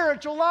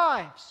spiritual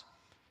lives.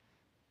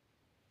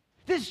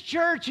 This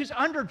church is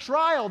under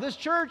trial. This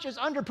church is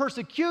under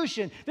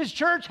persecution. This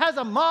church has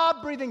a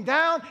mob breathing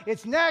down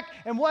its neck.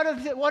 And what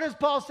does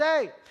Paul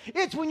say?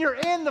 It's when you're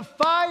in the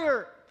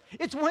fire.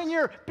 It's when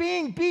you're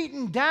being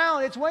beaten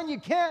down. It's when you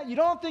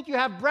don't think you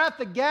have breath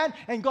again,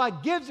 and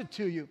God gives it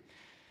to you.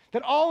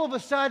 That all of a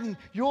sudden,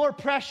 your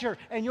pressure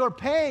and your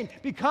pain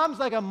becomes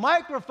like a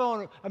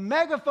microphone, a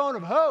megaphone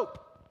of hope.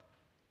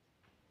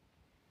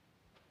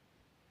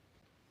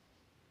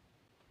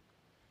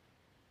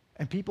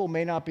 And people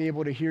may not be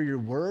able to hear your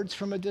words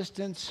from a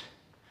distance,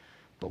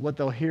 but what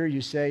they'll hear you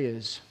say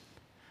is,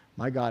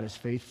 my God is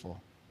faithful.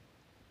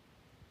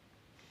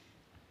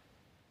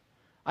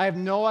 I have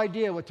no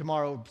idea what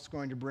tomorrow is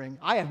going to bring.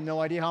 I have no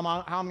idea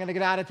how I'm going to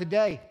get out of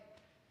today.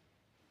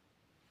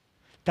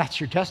 That's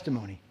your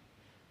testimony.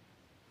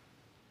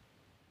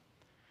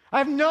 I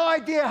have no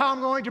idea how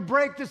I'm going to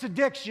break this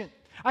addiction.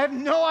 I have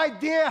no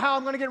idea how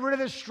I'm going to get rid of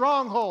this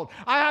stronghold.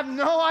 I have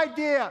no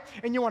idea.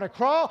 And you want to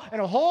crawl in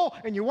a hole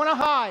and you want to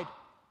hide.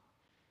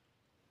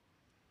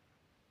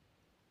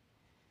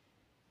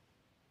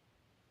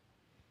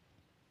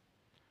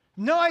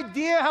 no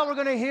idea how we're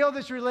going to heal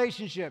this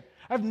relationship.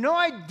 I have no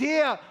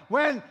idea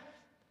when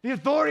the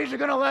authorities are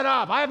going to let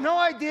up. I have no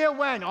idea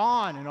when.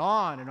 On and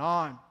on and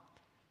on.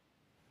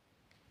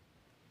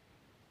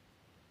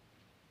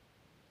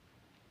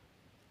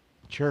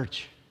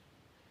 Church,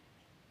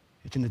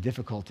 it's in the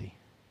difficulty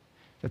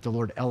that the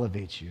Lord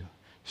elevates you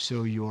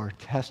so your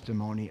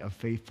testimony of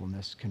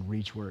faithfulness can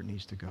reach where it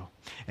needs to go.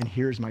 And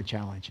here's my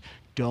challenge.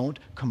 Don't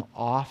come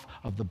off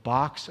of the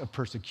box of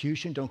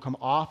persecution. Don't come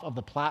off of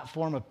the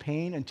platform of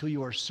pain until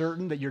you are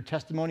certain that your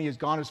testimony has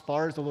gone as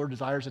far as the Lord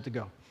desires it to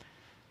go.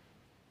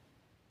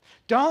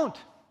 Don't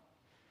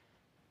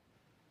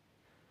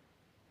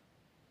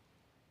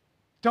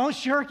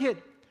shirk it.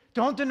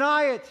 Don't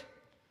deny it.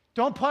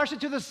 Don't push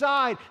it to the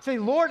side. Say,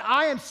 Lord,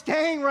 I am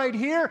staying right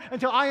here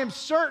until I am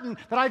certain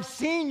that I've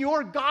seen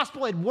your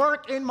gospel at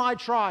work in my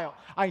trial.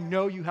 I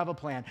know you have a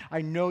plan.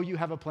 I know you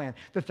have a plan.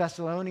 The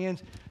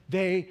Thessalonians,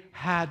 they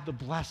had the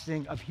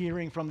blessing of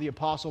hearing from the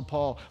Apostle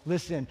Paul.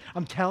 Listen,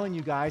 I'm telling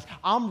you guys,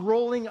 I'm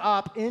rolling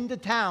up into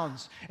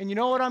towns, and you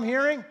know what I'm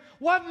hearing?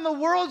 What in the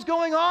world's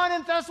going on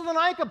in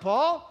Thessalonica,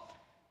 Paul?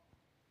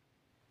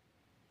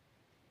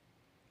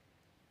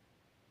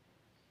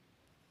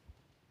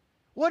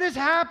 What is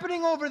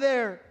happening over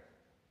there?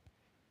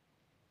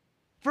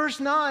 Verse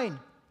 9.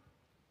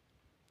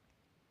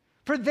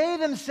 For they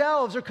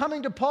themselves are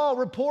coming to Paul,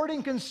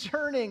 reporting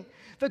concerning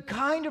the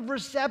kind of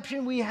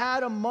reception we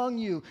had among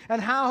you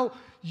and how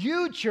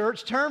you,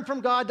 church, turned from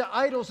God to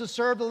idols to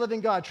serve the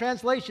living God.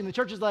 Translation, the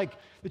church is like,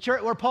 the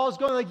church where Paul's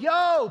going like,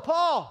 yo,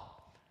 Paul,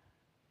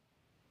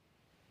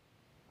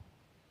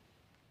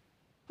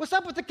 what's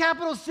up with the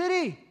capital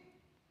city?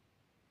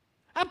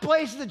 That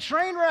place is a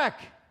train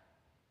wreck.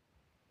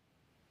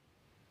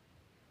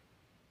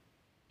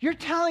 You're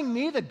telling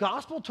me the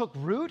gospel took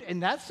root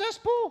in that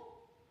cesspool?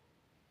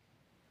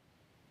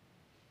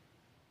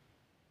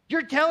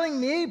 You're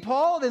telling me,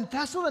 Paul, in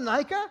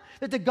Thessalonica,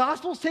 that the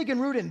gospel's taken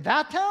root in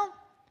that town?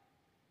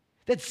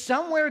 That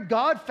somewhere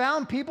God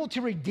found people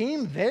to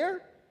redeem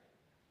there?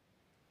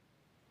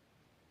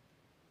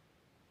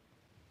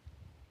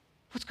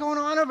 What's going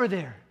on over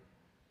there?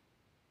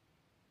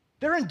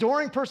 They're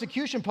enduring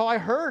persecution, Paul. I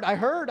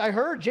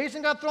heard.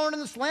 Jason got thrown in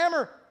the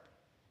slammer.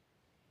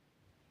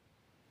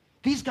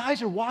 These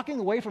guys are walking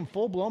away from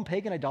full-blown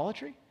pagan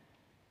idolatry.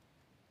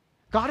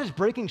 God is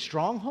breaking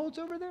strongholds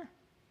over there.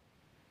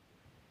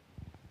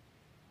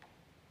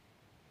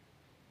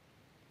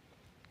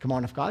 Come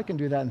on, if God can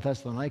do that in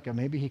Thessalonica,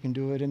 maybe he can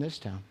do it in this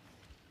town.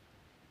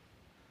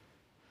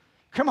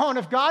 Come on,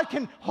 if God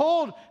can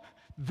hold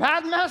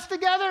that mess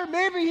together,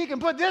 maybe he can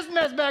put this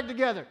mess back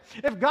together.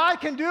 If God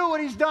can do what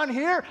he's done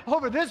here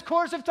over this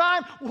course of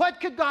time, what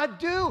could God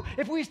do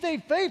if we stay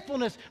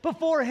faithfulness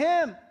before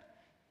him?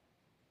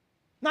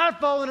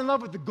 Not falling in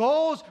love with the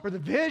goals or the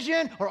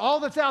vision or all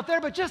that's out there,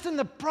 but just in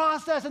the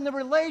process and the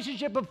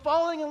relationship of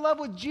falling in love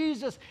with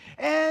Jesus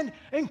and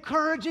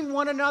encouraging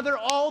one another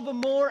all the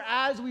more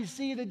as we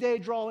see the day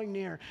drawing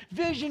near.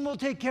 Vision will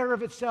take care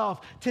of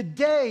itself.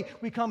 Today,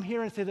 we come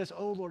here and say this,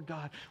 oh, Lord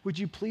God, would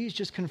you please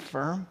just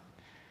confirm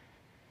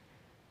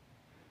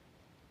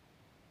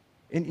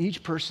in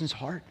each person's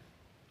heart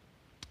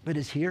that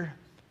is here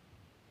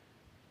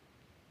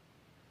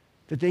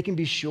that they can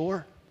be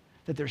sure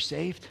that they're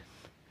saved,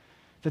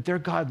 that their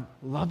God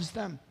loves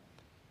them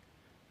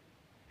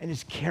and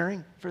is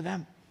caring for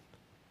them.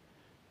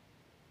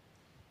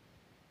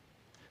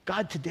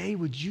 God, today,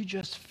 would you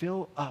just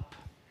fill up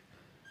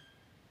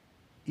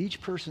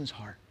each person's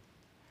heart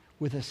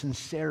with a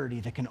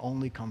sincerity that can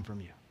only come from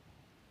you?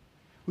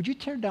 Would you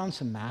tear down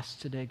some masks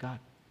today, God?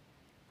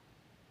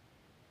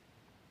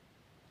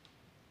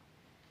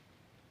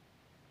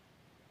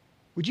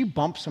 Would you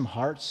bump some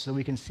hearts so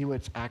we can see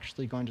what's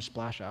actually going to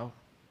splash out?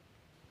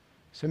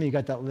 Some of you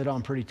got that lid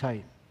on pretty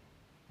tight.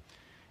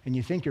 And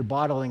you think you're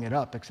bottling it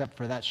up, except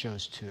for that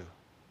shows too.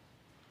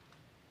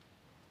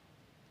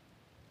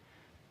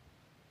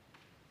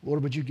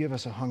 Lord, would you give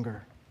us a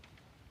hunger?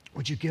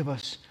 Would you give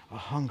us a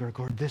hunger?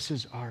 Lord, this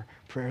is our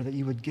prayer, that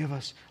you would give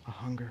us a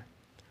hunger.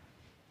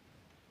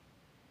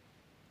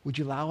 Would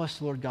you allow us,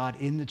 Lord God,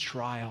 in the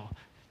trial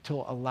to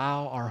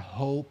allow our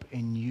hope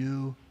in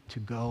you to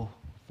go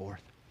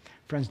forth?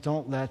 Friends,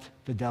 don't let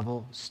the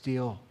devil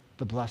steal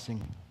the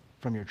blessing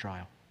from your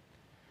trial.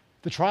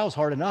 The trial's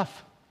hard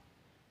enough.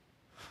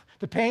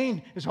 The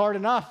pain is hard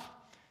enough.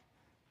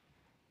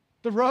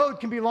 The road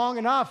can be long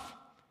enough.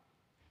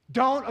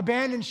 Don't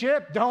abandon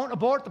ship. Don't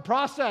abort the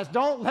process.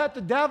 Don't let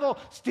the devil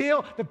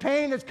steal the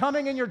pain that's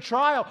coming in your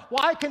trial.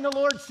 Why can the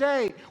Lord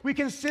say we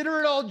consider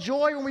it all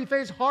joy when we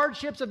face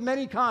hardships of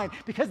many kind?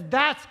 Because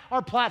that's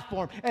our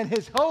platform, and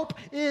his hope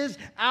is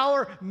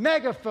our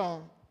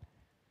megaphone.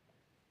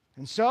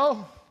 And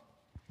so,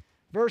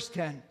 verse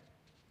 10.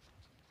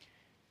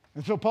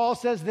 And so Paul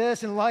says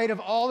this, in light of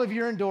all of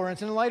your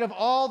endurance, in light of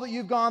all that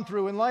you've gone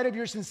through, in light of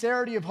your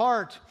sincerity of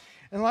heart,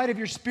 in light of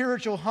your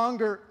spiritual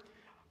hunger,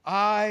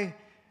 I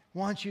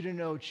want you to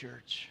know,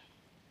 church,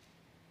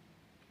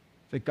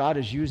 that God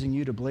is using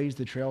you to blaze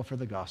the trail for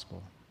the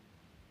gospel.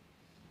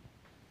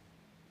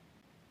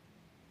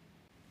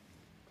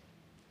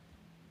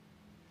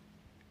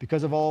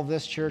 Because of all of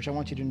this, church, I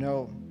want you to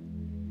know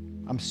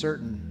I'm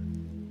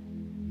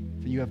certain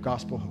that you have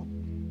gospel hope.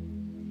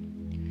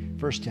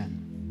 Verse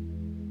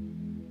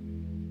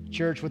 10.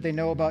 Church, what they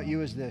know about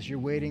you is this: you're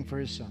waiting for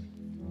his son.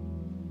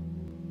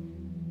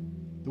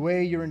 The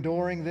way you're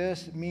enduring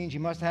this means you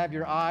must have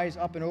your eyes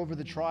up and over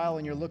the trial,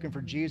 and you're looking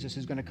for Jesus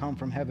who's going to come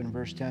from heaven.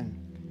 Verse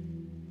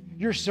 10.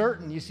 You're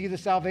certain, you see the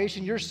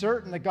salvation, you're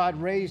certain that God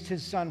raised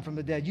his son from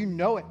the dead. You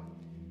know it.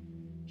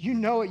 You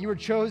know it. You were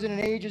chosen in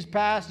ages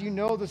past. You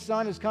know the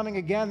Son is coming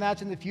again.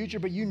 That's in the future.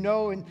 But you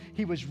know, and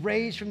he was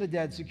raised from the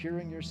dead,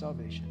 securing your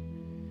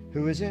salvation.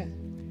 Who is it?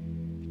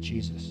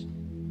 Jesus.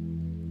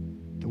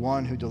 The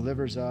one who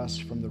delivers us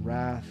from the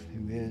wrath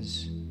who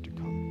is to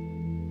come.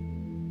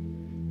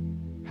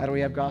 How do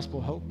we have gospel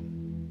hope?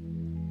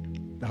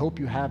 The hope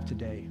you have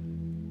today.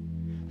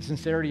 The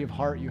sincerity of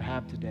heart you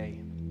have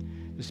today.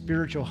 The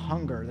spiritual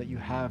hunger that you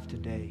have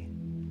today.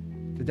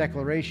 The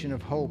declaration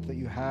of hope that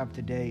you have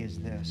today is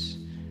this: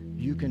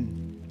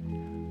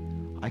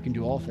 I can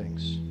do all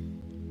things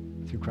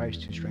through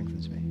Christ who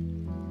strengthens me.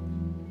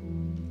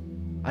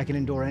 I can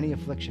endure any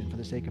affliction for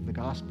the sake of the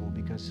gospel,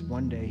 because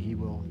one day he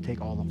will take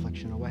all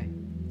affliction away.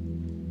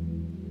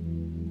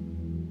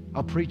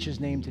 I'll preach his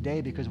name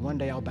today because one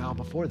day I'll bow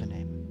before the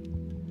name.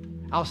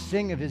 I'll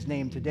sing of his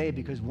name today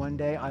because one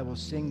day I will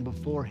sing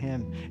before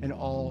him, and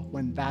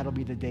when that'll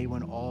be the day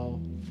when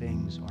all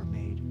things are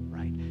made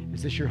right.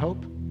 Is this your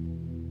hope?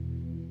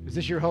 Is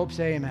this your hope?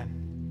 Say amen.